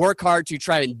work hard to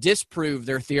try and disprove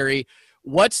their theory.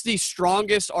 What's the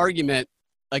strongest argument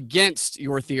against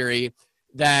your theory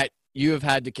that you have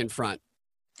had to confront?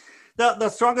 The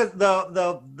strongest,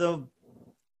 the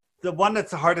one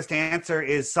that's the hardest to answer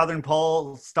is southern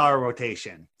pole star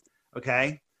rotation.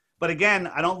 Okay. But again,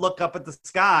 I don't look up at the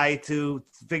sky to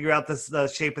figure out the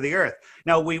shape of the Earth.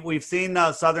 Now, we've seen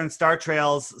southern star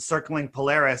trails circling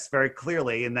Polaris very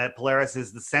clearly, and that Polaris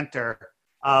is the center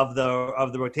of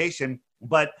the rotation.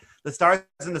 But the stars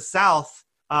in the south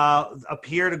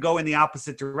appear to go in the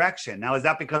opposite direction. Now, is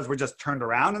that because we're just turned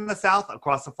around in the south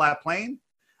across the flat plane?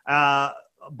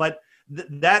 But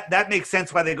that makes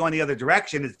sense why they go in the other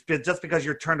direction. It's just because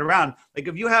you're turned around. Like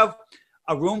if you have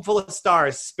a room full of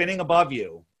stars spinning above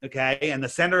you, okay, and the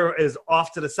center is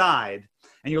off to the side,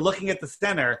 and you're looking at the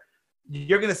center,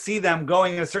 you're going to see them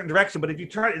going in a certain direction. But if you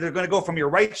turn, they're going to go from your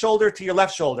right shoulder to your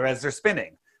left shoulder as they're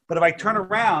spinning. But if I turn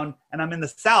around and I'm in the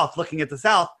south, looking at the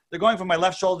south, they're going from my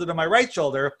left shoulder to my right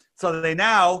shoulder, so that they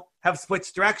now have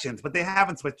switched directions, but they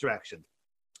haven't switched directions.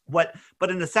 But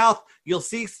in the south, you'll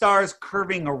see stars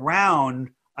curving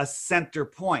around a center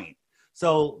point.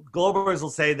 So globers will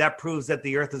say that proves that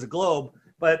the Earth is a globe,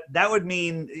 but that would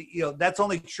mean, that's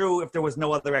only true if there was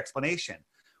no other explanation.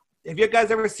 Have you guys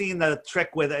ever seen the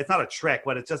trick with, it's not a trick,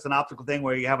 but it's just an optical thing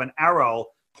where you have an arrow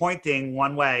pointing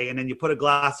one way, and then you put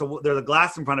there's a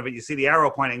glass in front of it, you see the arrow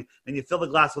pointing, then you fill the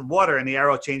glass with water and the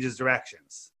arrow changes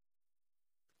directions.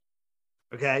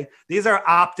 Okay? These are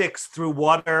optics through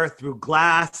water, through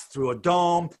glass, through a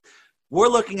dome. We're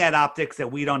looking at optics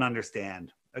that we don't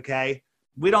understand. Okay?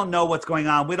 We don't know what's going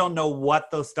on. We don't know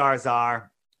what those stars are.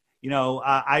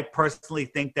 I personally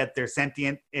think that they're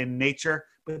sentient in nature,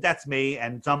 but that's me.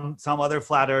 And some other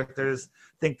flat earthers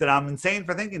think that I'm insane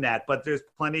for thinking that. But there's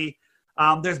plenty.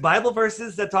 There's Bible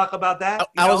verses that talk about that.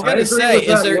 I was going to say,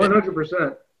 is there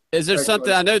 100%? Is there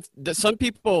something? I know that some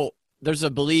people, there's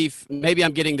a belief. Maybe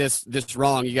I'm getting this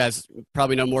wrong. You guys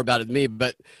probably know more about it than me,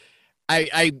 but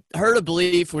I heard a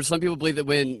belief where some people believe that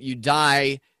when you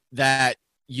die, that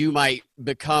you might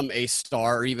become a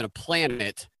star or even a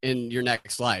planet in your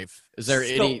next life. Is there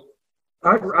any?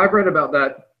 I've read about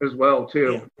that as well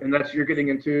too, and that's you're getting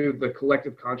into the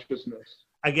collective consciousness.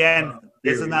 Again,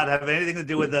 this does not have anything to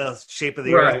do with the shape of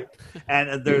the earth.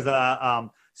 And there's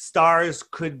stars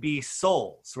could be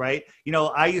souls, right?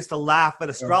 I used to laugh at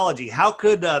astrology. How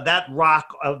could that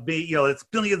rock be? It's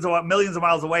millions of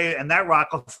miles away, and that rock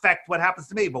affect what happens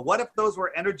to me? But what if those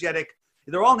were energetic?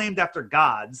 They're all named after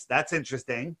gods. That's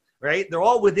interesting, right? They're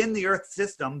all within the Earth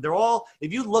system. They're all,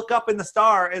 if you look up in the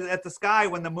star at the sky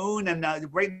when the moon and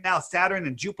right now Saturn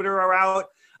and Jupiter are out,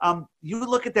 you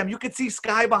look at them, you could see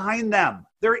sky behind them.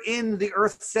 They're in the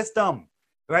Earth system,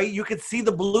 right? You could see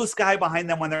the blue sky behind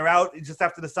them when they're out just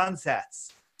after the sun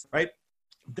sets, right?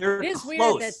 They're It is close.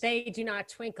 weird that they do not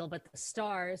twinkle, but the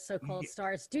stars, so-called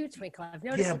stars, do twinkle. I've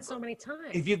noticed it so many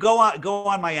times. If you go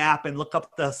on my app and look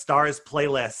up the stars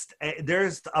playlist,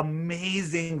 there's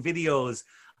amazing videos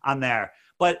on there.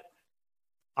 But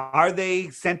are they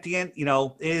sentient?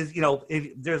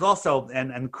 There's also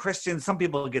and Christians. Some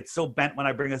people get so bent when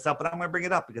I bring this up, but I'm going to bring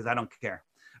it up because I don't care.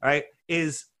 All right,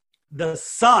 is the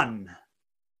Son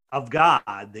of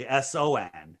God, the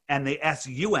S-O-N, and the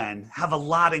S-U-N have a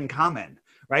lot in common.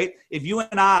 Right? If you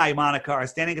and I, Monica, are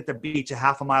standing at the beach a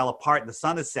half a mile apart and the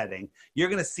sun is setting, you're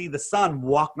going to see the sun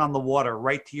walking on the water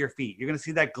right to your feet. You're going to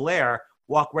see that glare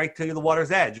walk right to the water's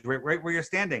edge, right where you're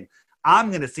standing.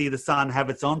 I'm going to see the sun have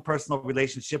its own personal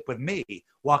relationship with me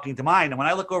walking to mine. And when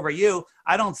I look over at you,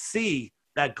 I don't see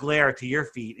that glare to your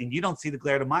feet, and you don't see the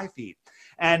glare to my feet.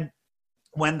 And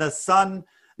when the sun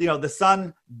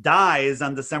dies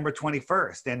on December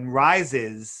 21st and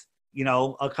rises,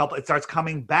 it starts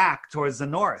coming back towards the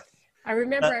north. I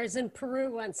remember I was in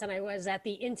Peru once and I was at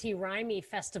the Inti Raymi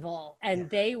festival, and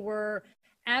they were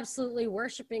absolutely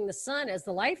worshiping the sun as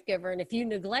the life giver. And if you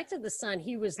neglected the sun,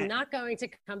 he was not going to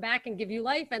come back and give you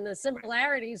life. And the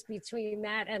similarities between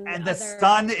that and the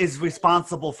sun is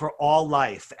responsible for all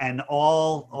life and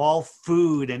all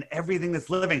food and everything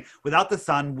that's living. Without the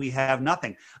sun, we have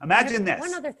nothing. Imagine this.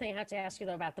 One other thing I have to ask you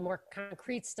though about the more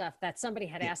concrete stuff that somebody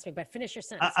had asked me, but finish your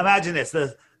sentence. Imagine this: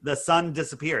 the sun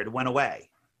disappeared, went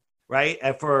away, right?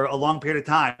 And for a long period of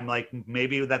time, like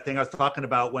maybe that thing I was talking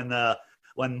about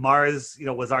when Mars,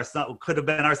 was our sun, could have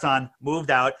been our sun, moved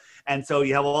out. And so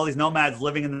you have all these nomads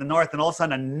living in the north, and all of a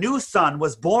sudden a new sun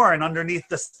was born underneath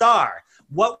the star.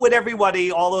 What would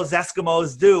everybody, all those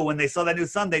Eskimos do when they saw that new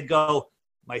sun? They'd go,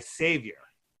 my savior,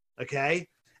 okay?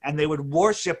 And they would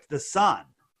worship the sun,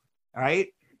 all right?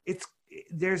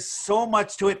 There's so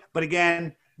much to it. But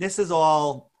again, this is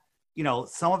all,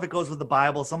 some of it goes with the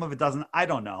Bible, some of it doesn't. I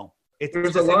don't know.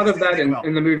 There's a lot of that in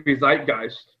the movie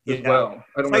Zeitgeist as well.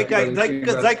 I don't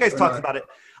know Zeitgeist talks about it.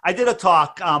 I did a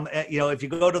talk, if you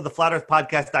go to the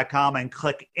flatearthpodcast.com and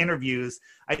click interviews,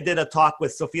 I did a talk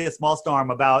with Sophia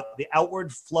Smallstorm about the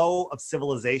outward flow of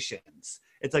civilizations.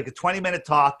 It's like a 20-minute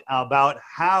talk about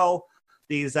how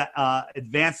these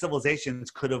advanced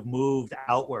civilizations could have moved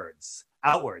outwards,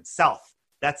 south.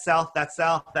 That's south, that's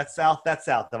south, that's south, that's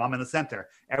south. If I'm in the center,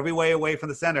 every way away from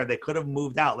the center, they could have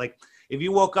moved out. Like if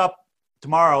you woke up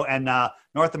tomorrow and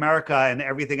North America and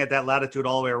everything at that latitude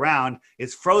all the way around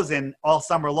is frozen all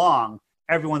summer long,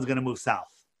 everyone's going to move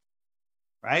south,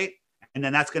 right? And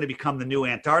then that's going to become the new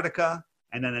Antarctica,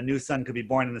 and then a new sun could be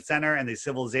born in the center, and these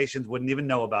civilizations wouldn't even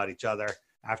know about each other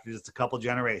after just a couple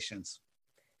generations.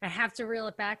 I have to reel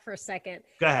it back for a second.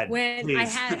 Go ahead, when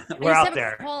please. We're out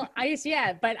there. I used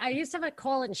to have a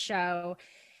call-in show,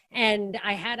 and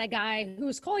I had a guy who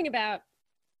was calling about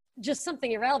just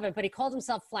something irrelevant, but he called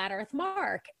himself Flat Earth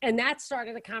Mark, and that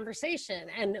started a conversation.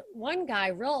 And one guy,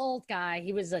 real old guy,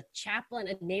 he was a chaplain,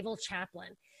 a naval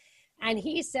chaplain, and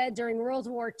he said during World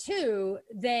War II,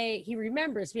 he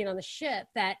remembers being on the ship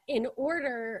that in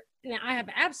order, now I have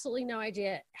absolutely no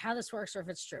idea how this works or if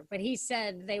it's true, but he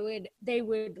said they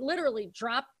would literally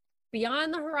drop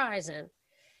beyond the horizon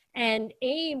and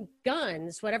aim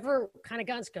guns, whatever kind of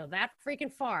guns go that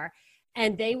freaking far,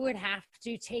 and they would have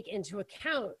to take into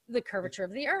account the curvature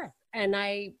of the Earth. And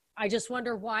I just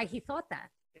wonder why he thought that.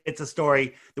 It's a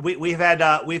story. We've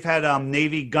had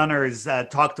Navy gunners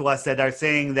talk to us that are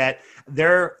saying that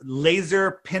they're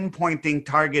laser pinpointing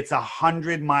targets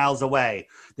 100 miles away.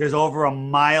 There's over a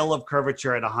mile of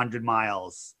curvature at 100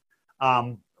 miles.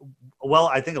 Well,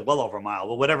 I think well over a mile,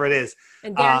 but whatever it is.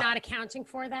 And they're not accounting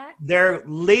for that? They're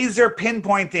laser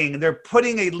pinpointing. They're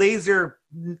putting a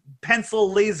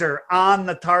pencil laser on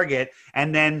the target,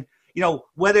 and then, you know,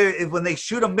 when they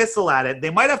shoot a missile at it, they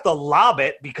might have to lob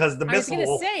it because the missile. I was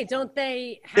going to say, don't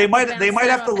they? They might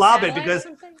have to lob it because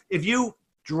if you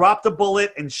dropped a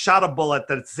bullet and shot a bullet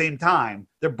at the same time,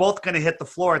 they're both going to hit the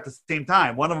floor at the same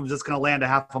time. One of them is just going to land a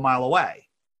half a mile away.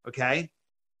 Okay.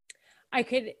 I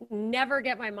could never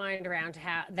get my mind around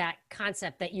how that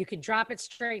concept that you could drop it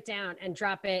straight down and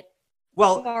drop it.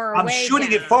 Well, I'm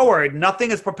shooting it forward.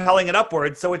 Nothing is propelling it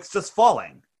upward, so it's just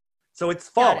falling. So it's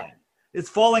falling. It's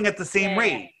falling at the same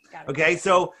rate. Okay,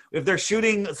 so if they're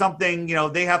shooting something, you know,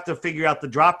 they have to figure out the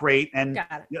drop rate, and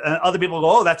other people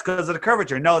go, "Oh, that's because of the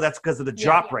curvature." No, that's because of the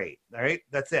drop rate. All right,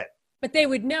 that's it. But they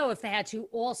would know if they had to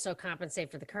also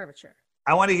compensate for the curvature.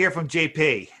 I want to hear from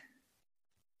JP.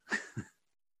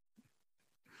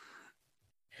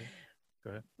 Go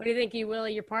ahead. What do you think,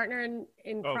 Willie, your partner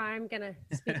in crime, gonna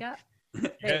speak up?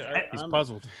 He's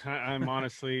puzzled. I'm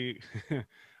honestly,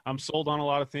 I'm sold on a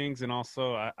lot of things, and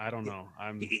also I don't know.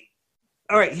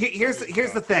 All right. Here's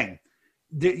the thing.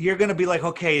 You're gonna be like,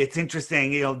 okay, it's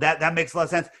interesting. You know, that makes a lot of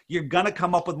sense. You're gonna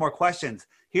come up with more questions.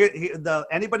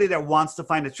 Anybody that wants to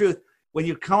find the truth, when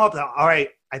you come up, all right,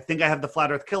 I think I have the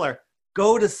flat Earth killer.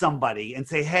 Go to somebody and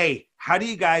say, hey, how do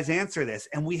you guys answer this?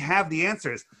 And we have the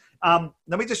answers.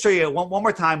 Let me just show you one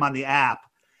more time on the app.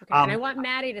 Okay, and I want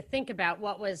Maddie to think about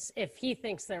if he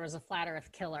thinks there was a flat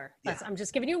Earth killer. I'm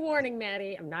just giving you a warning,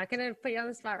 Maddie. I'm not going to put you on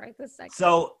the spot right this second.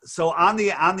 So on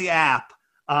the app,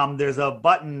 there's a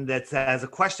button that says a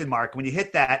question mark. When you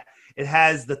hit that, it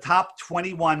has the top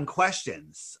 21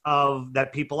 questions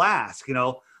that people ask. You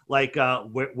know, like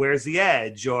where's the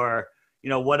edge, or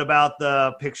you know, what about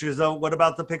the pictures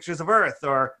of Earth,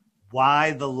 or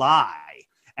why the lie?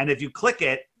 And if you click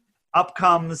it, up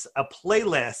comes a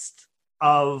playlist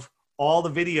of all the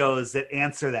videos that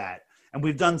answer that. And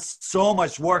we've done so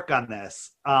much work on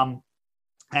this.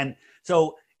 And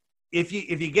so if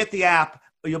you get the app,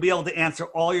 you'll be able to answer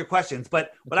all your questions.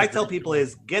 But what I tell people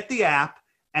is get the app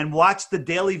and watch the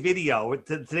daily video.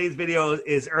 Today's video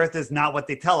is Earth is Not What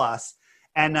They Tell Us.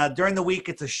 And during the week,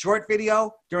 it's a short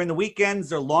video. During the weekends,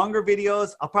 they're longer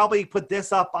videos. I'll probably put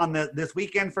this up on this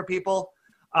weekend for people.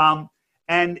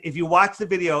 And if you watch the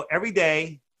video every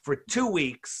day for 2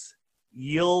 weeks,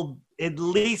 you'll at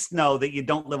least know that you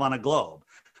don't live on a globe.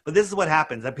 But this is what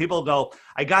happens. That people go,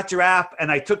 I got your app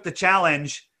and I took the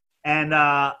challenge, and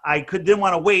didn't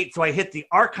want to wait. So I hit the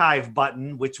archive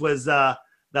button, which was the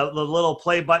little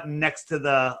play button next to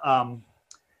the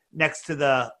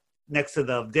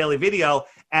daily video.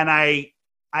 And I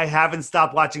haven't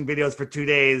stopped watching videos for 2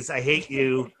 days. I hate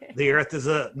you. The Earth is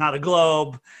not a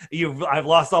globe. I've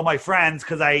lost all my friends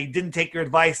because I didn't take your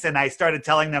advice and I started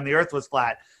telling them the Earth was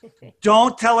flat.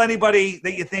 Don't tell anybody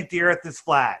that you think the Earth is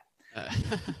flat.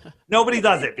 Nobody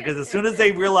does it, because as soon as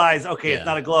they realize, okay, it's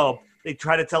not a globe, they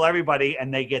try to tell everybody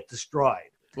and they get destroyed.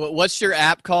 What's your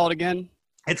app called again?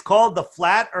 It's called the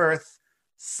Flat Earth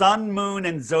Sun, Moon,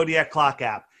 and Zodiac Clock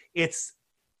app. It's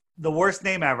the worst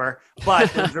name ever,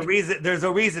 but there's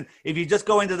a reason. If you just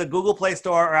go into the Google Play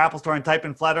Store or Apple Store and type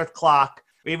in Flat Earth Clock,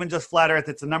 or even just Flat Earth,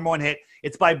 it's the #1 hit.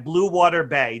 It's by Blue Water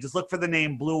Bay. Just look for the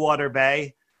name Blue Water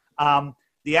Bay.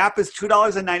 The app is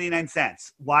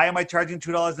 $2.99. Why am I charging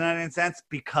 $2.99?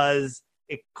 Because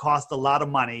it costs a lot of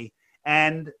money,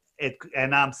 and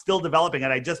I'm still developing it.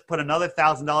 I just put another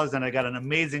 $1,000 in. I got an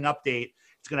amazing update.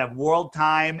 It's going to have world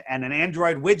time and an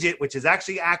Android widget, which is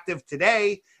actually active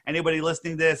today. Anybody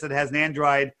listening to this that has an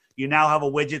Android, you now have a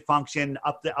widget function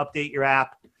to update your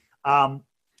app.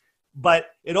 But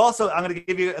it also, I'm going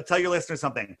to tell your listeners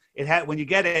something. When you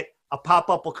get it, a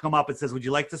pop-up will come up. It says, would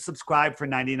you like to subscribe for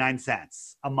 99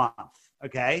 cents a month?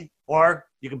 Okay. Or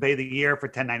you can pay the year for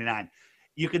 $10.99.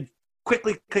 You can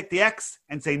quickly click the X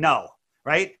and say no,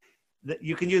 right?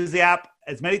 You can use the app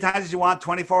as many times as you want,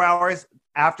 24 hours.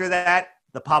 After that,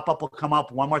 the pop-up will come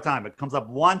up one more time. It comes up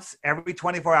once every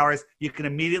 24 hours. You can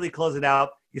immediately close it out.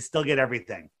 You still get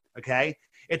everything, okay?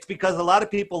 It's because a lot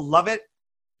of people love it.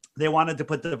 They wanted to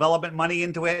put the development money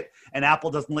into it, and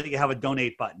Apple doesn't let you have a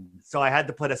donate button. So I had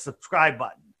to put a subscribe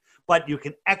button. But you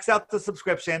can X out the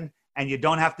subscription, and you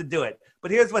don't have to do it.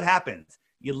 But here's what happens.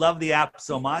 You love the app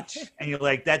so much, and you're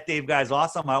like, that Dave guy's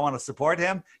awesome. I want to support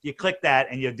him. You click that,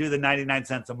 and you do the 99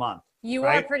 cents a month. You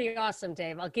Right? are pretty awesome,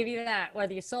 Dave. I'll give you that.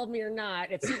 Whether you sold me or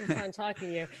not, it's super fun talking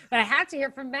to you. But I have to hear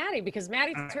from Maddie because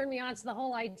Maddie turned me on to the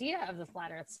whole idea of the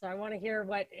flat Earth. So I want to hear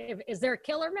is there a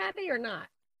killer, Maddie, or not?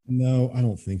 No, I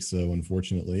don't think so.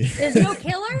 Unfortunately, There's no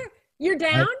killer. You're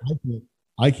down.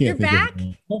 I can't You're think back? of.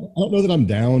 I don't know that I'm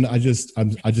down. I just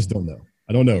don't know.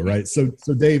 I don't know, right? So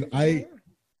Dave,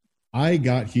 I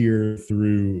got here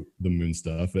through the moon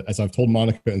stuff. As I've told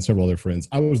Monica and several other friends,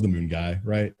 I was the moon guy,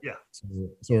 right? Yeah.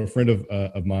 So a friend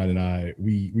of mine and I,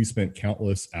 we spent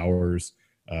countless hours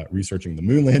researching the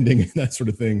moon landing and that sort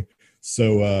of thing.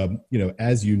 So,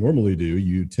 as you normally do,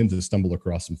 you tend to stumble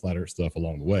across some flat Earth stuff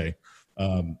along the way.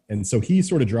 And so he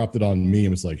sort of dropped it on me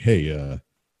and was like, hey,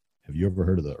 have you ever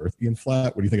heard of the Earth being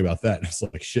flat? What do you think about that? And I was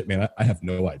like, shit, man, I have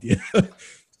no idea.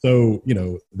 So,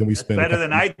 then we spent better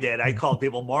than I did. I called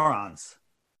people morons.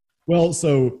 Well,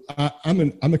 so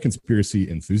I'm a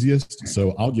conspiracy enthusiast,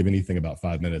 so I'll give anything about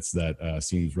 5 minutes that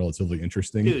seems relatively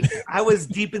interesting. Dude, I was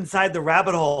deep inside the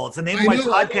rabbit hole. It's the name of my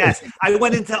podcast. I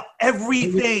went into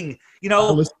everything,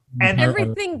 and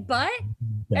Everything but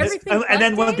everything. and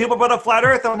then when people brought up flat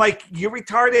Earth, I'm like, "You're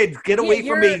retarded. Get away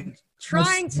from me."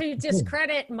 Trying to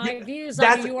discredit my views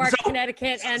on New York,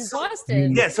 Connecticut, and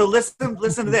Boston. Yeah. So listen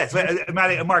to this,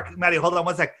 Maddie, hold on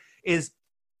one sec.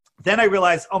 Then I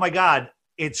realized, oh my God,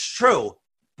 it's true,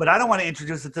 but I don't want to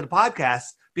introduce it to the podcast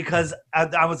because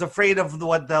I was afraid of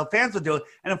what the fans would do.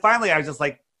 And then finally, I was just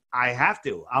like, I have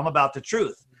to. I'm about the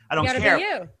truth. I don't care. Be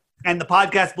you. And the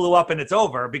podcast blew up and it's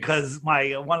over because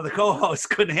one of the co-hosts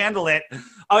couldn't handle it.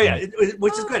 Oh yeah,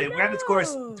 which is good. It ran its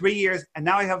course 3 years, and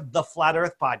now I have the Flat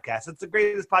Earth podcast. It's the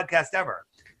greatest podcast ever.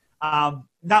 Not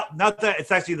that it's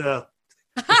actually the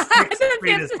sixth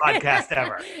greatest podcast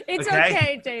ever. It's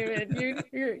okay, David.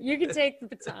 You can take the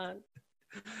baton.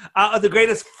 The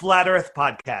greatest Flat Earth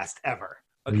podcast ever.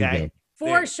 Okay.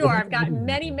 For sure. I've gotten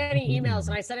many, many emails,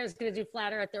 and I said I was going to do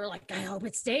Flat Earth. They were like, I hope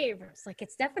it's Dave. I was like,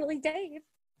 it's definitely Dave.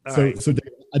 So Dave,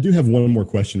 I do have one more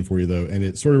question for you, though, and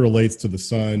it sort of relates to the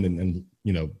sun and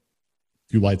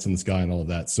two lights in the sky and all of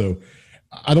that. So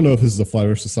I don't know if this is a Flat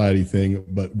Earth Society thing,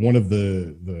 but one of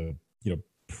the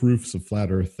proofs of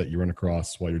Flat Earth that you run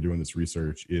across while you're doing this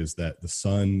research is that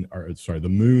the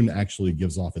moon actually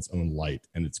gives off its own light,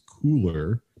 and it's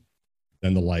cooler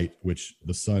than the light which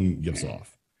the sun gives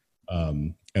off.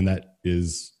 And that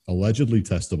is allegedly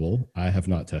testable. I have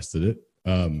not tested it.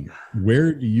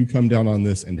 Where do you come down on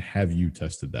this, and have you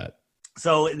tested that?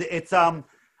 So it's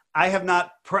I have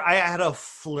not. I had a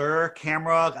FLIR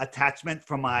camera attachment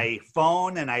from my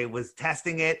phone, and I was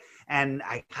testing it, and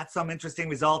I got some interesting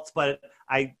results, but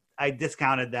I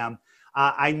discounted them.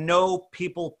 I know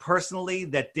people personally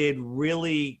that did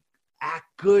really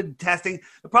good testing.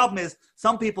 The problem is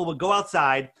some people would go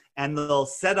outside and they'll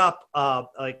set up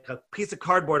like a piece of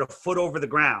cardboard a foot over the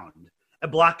ground,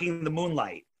 blocking the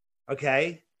moonlight.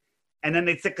 Okay. And then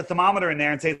they stick a thermometer in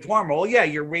there and say it's warm. Well, yeah,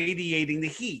 you're radiating the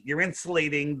heat. You're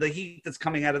insulating the heat that's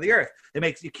coming out of the earth.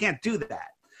 You can't do that.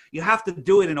 You have to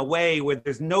do it in a way where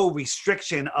there's no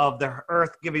restriction of the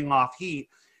earth giving off heat.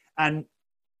 And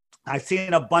I've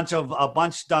seen a bunch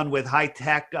done with high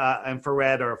tech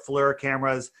infrared or FLIR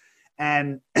cameras,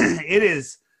 and it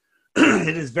is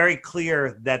very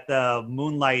clear that the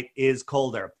moonlight is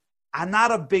colder. I'm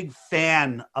not a big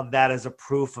fan of that as a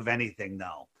proof of anything,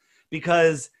 though,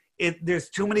 because there's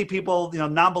too many people,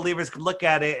 non-believers could look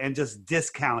at it and just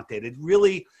discount it. It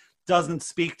really doesn't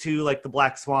speak to like the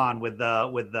Black Swan with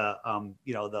the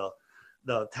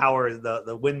towers,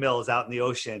 the windmills out in the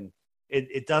ocean.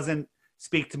 It doesn't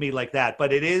speak to me like that,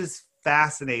 but it is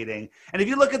fascinating. And if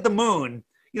you look at the moon,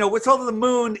 we're told that the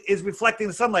moon is reflecting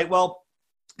the sunlight. Well,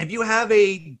 if you have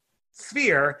a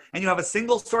sphere and you have a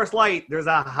single source light, there's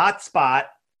a hot spot,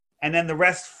 and then the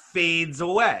rest fades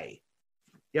away.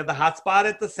 You have the hot spot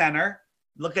at the center.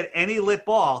 Look at any lit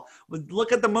ball.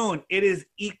 Look at the moon. It is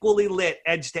equally lit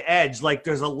edge to edge, like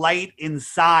there's a light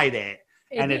inside it,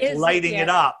 and it's lighting it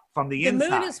up from the inside.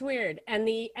 The moon is weird, and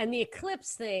the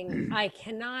eclipse thing, I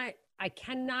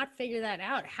cannot figure that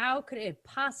out. How could it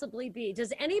possibly be?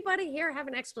 Does anybody here have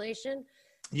an explanation?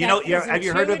 Have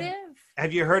you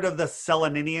heard of the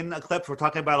Seleninian eclipse? We're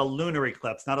talking about a lunar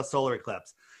eclipse, not a solar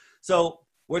eclipse. So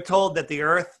we're told that the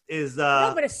Earth is.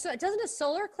 No, but doesn't a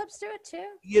solar eclipse do it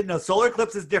too? Solar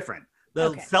eclipse is different.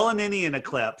 The Seleninian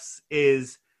eclipse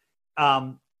is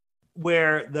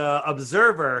where the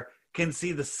observer can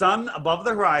see the sun above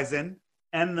the horizon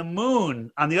and the moon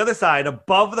on the other side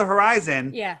above the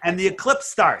horizon. Yeah. And the eclipse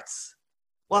starts.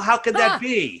 Well, how could that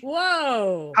be?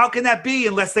 Whoa. How can that be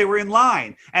unless they were in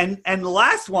line? And the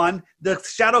last one, the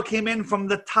shadow came in from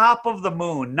the top of the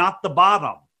moon, not the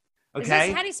bottom.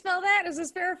 Okay. How do you spell that? Is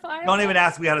this verifiable? Don't even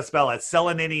ask me how to spell it.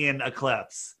 Seleninian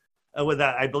eclipse.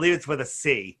 I believe it's with a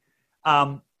C.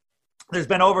 There's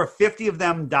been over 50 of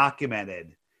them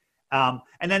documented. And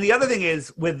then the other thing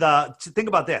is think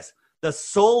about this. The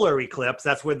solar eclipse,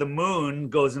 that's where the moon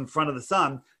goes in front of the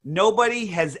sun. Nobody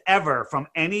has ever, from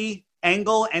any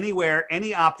angle, anywhere,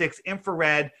 any optics,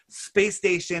 infrared, space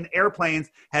station, airplanes,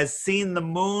 has seen the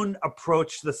moon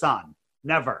approach the sun.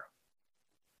 Never.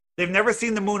 They've never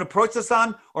seen the moon approach the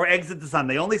sun or exit the sun.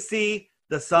 They only see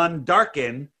the sun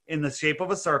darken in the shape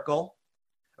of a circle,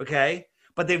 okay?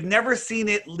 But they've never seen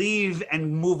it leave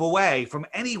and move away from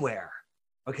anywhere,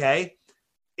 okay?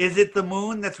 Is it the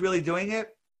moon that's really doing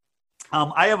it?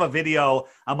 I have a video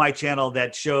on my channel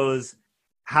that shows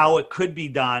how it could be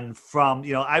done from,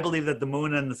 I believe that the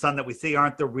moon and the sun that we see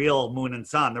aren't the real moon and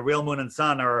sun. The real moon and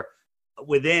sun are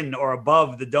within or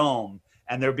above the dome,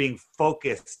 and they're being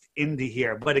focused into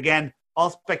here. But again, all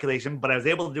speculation, but I was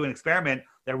able to do an experiment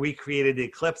that recreated the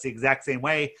eclipse the exact same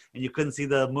way, and you couldn't see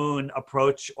the moon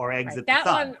approach or exit the sun.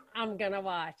 That one I'm going to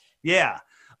watch. Yeah.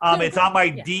 It's on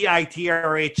my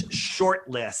DITRH short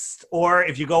list. Or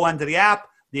if you go onto the app,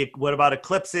 what about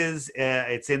eclipses?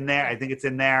 It's in there. I think it's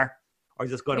in there. Or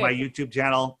just go to my YouTube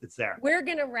channel. It's there. We're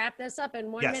going to wrap this up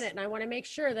in 1 minute. And I want to make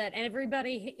sure that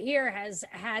everybody here has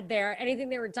had anything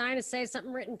they were dying to say,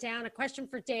 something written down, a question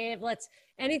for Dave.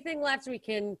 Anything left we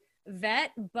can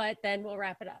vet, but then we'll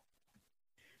wrap it up.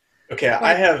 Okay, go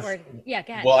ahead.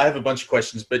 Well, I have a bunch of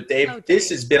questions, but Dave, this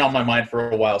has been on my mind for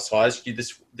a while, so I'll ask you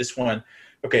this one.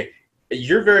 Okay,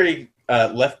 you're very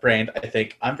left-brained, I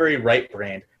think. I'm very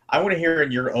right-brained. I want to hear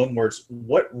in your own words,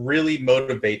 what really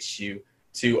motivates you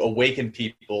to awaken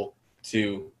people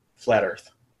to flat Earth?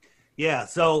 Yeah,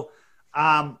 so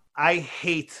I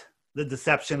hate the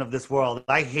deception of this world.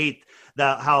 I hate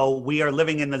how we are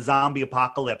living in the zombie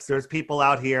apocalypse. There's people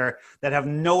out here that have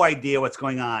no idea what's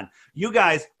going on. You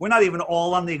guys, we're not even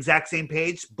all on the exact same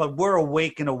page, but we're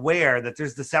awake and aware that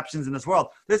there's deceptions in this world.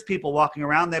 There's people walking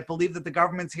around that believe that the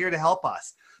government's here to help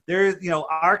us.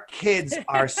 Our kids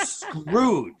are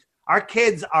screwed. Our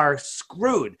kids are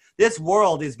screwed. This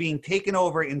world is being taken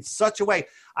over in such a way.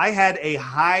 I had a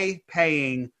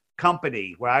high-paying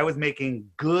company where I was making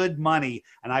good money,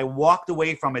 and I walked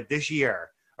away from it this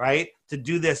year, right, to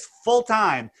do this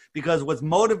full-time, because what's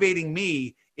motivating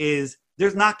me is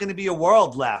there's not going to be a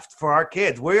world left for our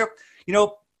kids.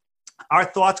 Our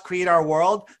thoughts create our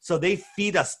world, so they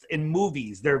feed us in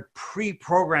movies. They're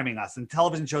pre-programming us in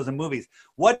television shows and movies.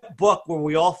 What book were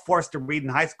we all forced to read in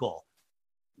high school?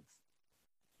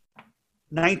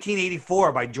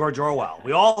 1984 by George Orwell.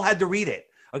 We all had to read it,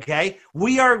 okay?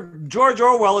 George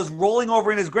Orwell is rolling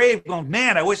over in his grave going,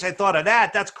 man, I wish I thought of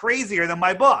that. That's crazier than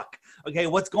my book. Okay,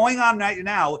 what's going on right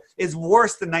now is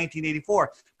worse than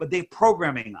 1984, but they're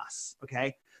programming us,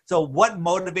 okay? So what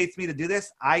motivates me to do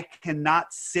this? I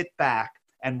cannot sit back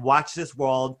and watch this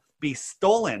world be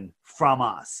stolen from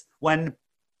us when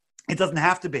it doesn't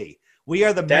have to be. We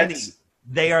are the many,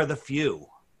 they are the few.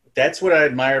 That's what I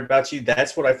admire about you.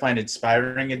 That's what I find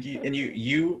inspiring in you.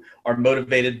 You are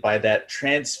motivated by that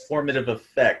transformative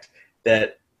effect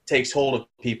that takes hold of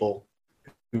people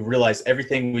who realize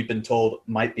everything we've been told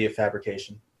might be a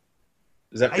fabrication.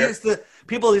 Is that fair?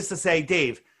 People used to say,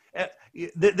 Dave,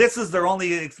 this is their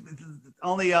only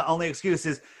excuse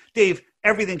is, Dave,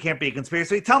 everything can't be a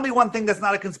conspiracy. Tell me one thing that's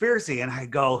not a conspiracy. And I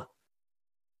go,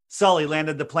 Sully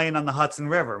landed the plane on the Hudson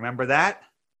River. Remember that?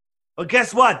 Well,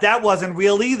 guess what? That wasn't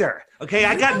real either. Okay,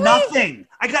 I got nothing.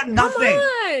 Come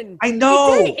on. I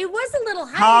know. It was a little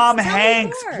hype. Tom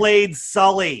Hanks played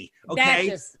Sully. Okay,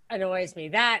 that just annoys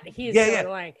me. He is so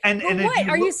annoying. And what?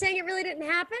 Are you saying it really didn't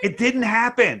happen? It didn't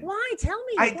happen. Why? Tell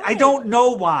me. I don't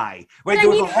know why. Right? But I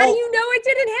mean, how do you know it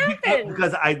didn't happen?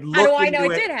 Because I looked I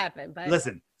know it did happen. But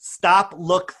listen.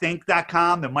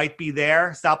 StopLookThink.com. It might be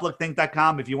there.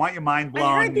 StopLookThink.com. If you want your mind blown,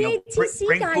 I heard the ATC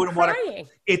bring guy food and water. crying.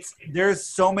 There's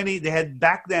so many.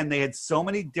 Back then they had so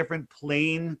many different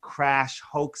plane crash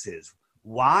hoaxes.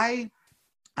 Why?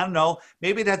 I don't know.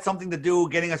 Maybe it had something to do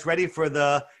getting us ready for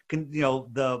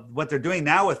what they're doing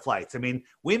now with flights. I mean,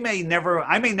 I may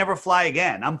never fly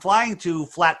again. I'm flying to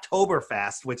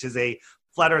Flattoberfest, which is a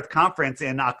flat Earth conference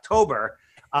in October.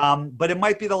 But it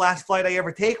might be the last flight I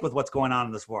ever take with what's going on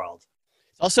in this world.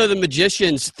 Also, the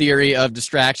magician's theory of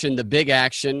distraction, the big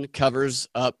action covers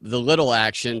up the little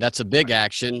action. That's a big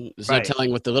action. There's no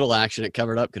telling what the little action it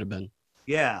covered up could have been.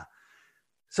 Yeah.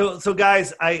 So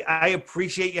guys, I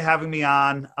appreciate you having me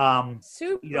on.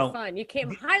 Super fun. You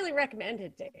came highly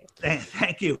recommended, Dave.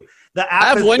 Thank you. The app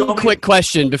I have one quick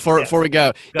question before we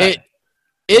go.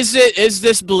 Is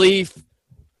this belief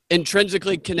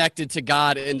intrinsically connected to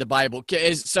God in the Bible.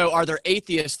 So are there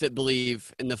atheists that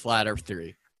believe in the flat earth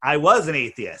theory? I was an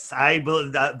atheist. I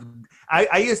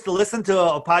used to listen to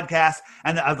a podcast,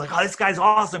 and I was like, oh, this guy's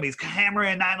awesome. He's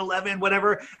hammering 9/11,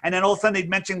 whatever. And then all of a sudden they'd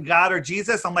mention God or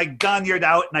Jesus. I'm like, done, you're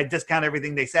out. And I discount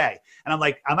everything they say. And I'm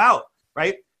like, I'm out,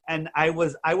 right? And I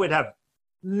would have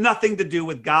nothing to do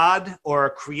with God or a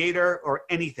creator or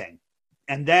anything.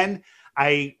 And then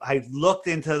I looked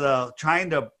into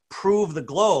trying to prove the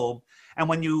globe. And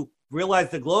when you realize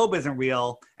the globe isn't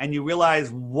real and you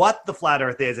realize what the flat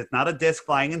earth is, it's not a disc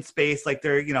flying in space like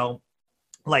they're,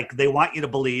 like they want you to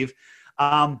believe.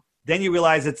 Then you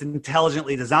realize it's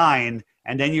intelligently designed.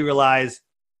 And then you realize,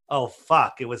 oh,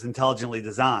 fuck, it was intelligently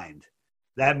designed.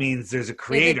 That means there's a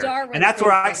creator. And that's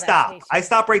where I stop. I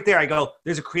stop right there. I go,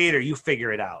 there's a creator. You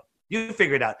figure it out. You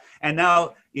figure it out. And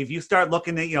now if you start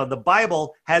looking at, the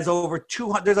Bible has over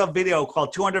 200, there's a video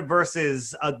called 200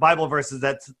 verses, Bible verses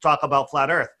that talk about flat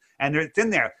earth. And it's in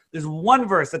there. There's one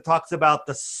verse that talks about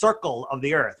the circle of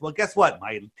the earth. Well, guess what?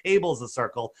 My table's a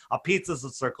circle, a pizza's a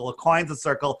circle, a coin's a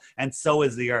circle, and so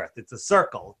is the earth. It's a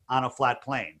circle on a flat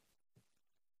plane.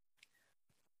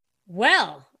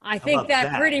 Well, I think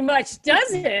that pretty much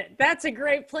does it. That's a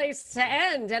great place to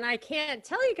end. And I can't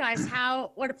tell you guys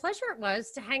what a pleasure it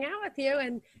was to hang out with you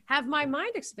and have my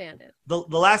mind expanded. The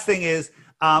last thing is,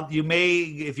 you may,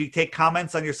 if you take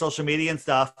comments on your social media and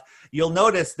stuff, you'll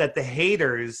notice that the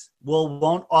haters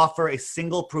won't offer a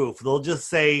single proof. They'll just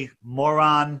say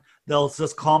moron. They'll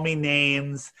just call me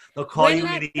names. They'll call you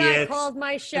idiots. Guy called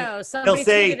my show. They'll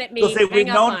say we've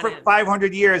known for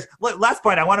 500 years. Last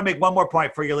point, I want to make one more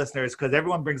point for your listeners because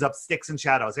everyone brings up sticks and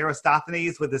shadows.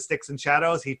 Eratosthenes with the sticks and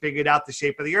shadows, he figured out the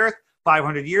shape of the earth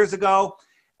 500 years ago,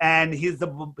 and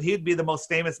he'd be the most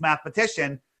famous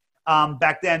mathematician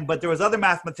back then. But there was other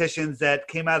mathematicians that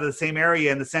came out of the same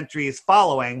area in the centuries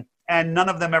following, and none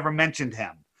of them ever mentioned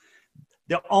him.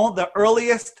 The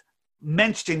earliest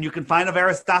mention you can find of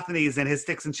Eratosthenes and his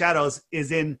sticks and shadows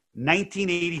is in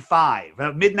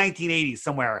 1985, mid-1980s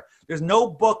somewhere. There's no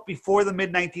book before the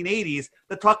mid-1980s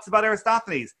that talks about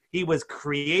Eratosthenes. He was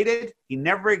created. He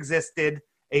never existed,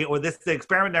 the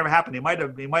experiment never happened. He might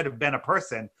have been a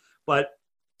person, but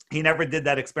he never did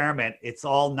that experiment. It's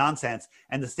all nonsense.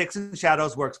 And the sticks and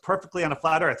shadows works perfectly on a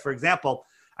flat earth. For example,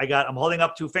 I'm holding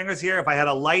up two fingers here. If I had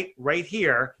a light right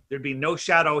here, there'd be no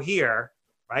shadow here,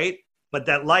 right? But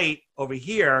that light over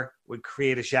here would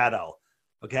create a shadow.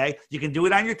 Okay, you can do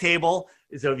it on your table.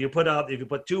 So if you put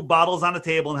two bottles on the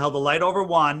table and held the light over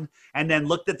one, and then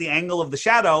looked at the angle of the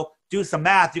shadow, do some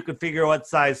math, you can figure out what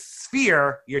size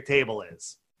sphere your table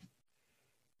is.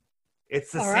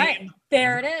 It's the same. Right,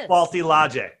 there it is. Faulty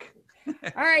logic.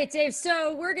 All right, Dave.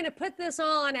 So we're going to put this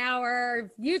all on our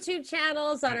YouTube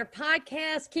channels, on our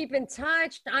podcast. Keep in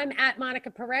touch. I'm at Monica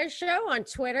Perez Show on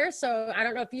Twitter. So I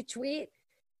don't know if you tweet.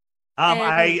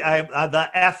 The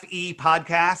FE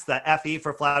podcast, the FE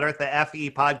for Flat Earth, the FE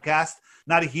podcast.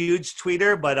 Not a huge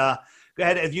tweeter, but go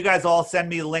ahead. If you guys all send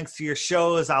me links to your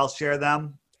shows, I'll share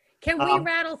them. Can we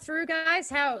rattle through,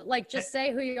 guys? Just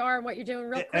say who you are and what you're doing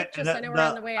real quick, just so I know we're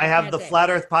on the way. I have the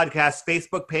Flat Earth Podcast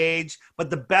Facebook page,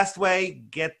 but the best way,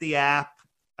 get the app,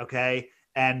 okay?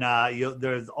 And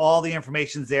there's all the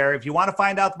information's there. If you want to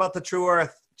find out about the True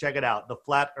Earth, check it out. The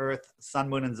Flat Earth Sun,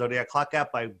 Moon, and Zodiac Clock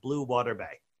app by Blue Water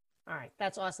Bay. All right,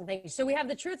 that's awesome. Thank you. So we have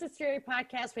the Truth or Theory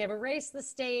podcast. We have Erase the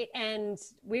State, and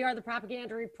we are the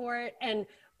Propaganda Report. And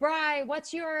Bri,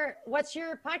 what's your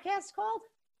podcast called?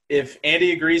 If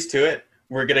Andy agrees to it,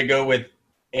 we're going to go with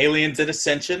Aliens in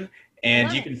Ascension,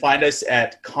 and you can find us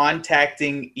at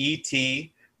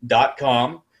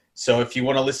contactinget.com. So if you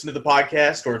want to listen to the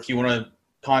podcast or if you want to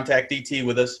contact ET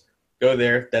with us, go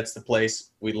there. That's the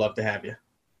place. We'd love to have you.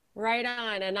 Right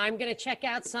on. And I'm going to check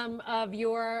out some of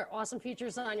your awesome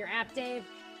features on your app, Dave.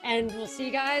 And we'll see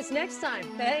you guys next time.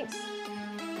 Thanks.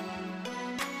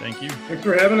 Thank you. Thanks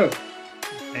for having us.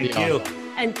 Thank you.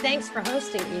 And thanks for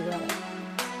hosting, E-Roll.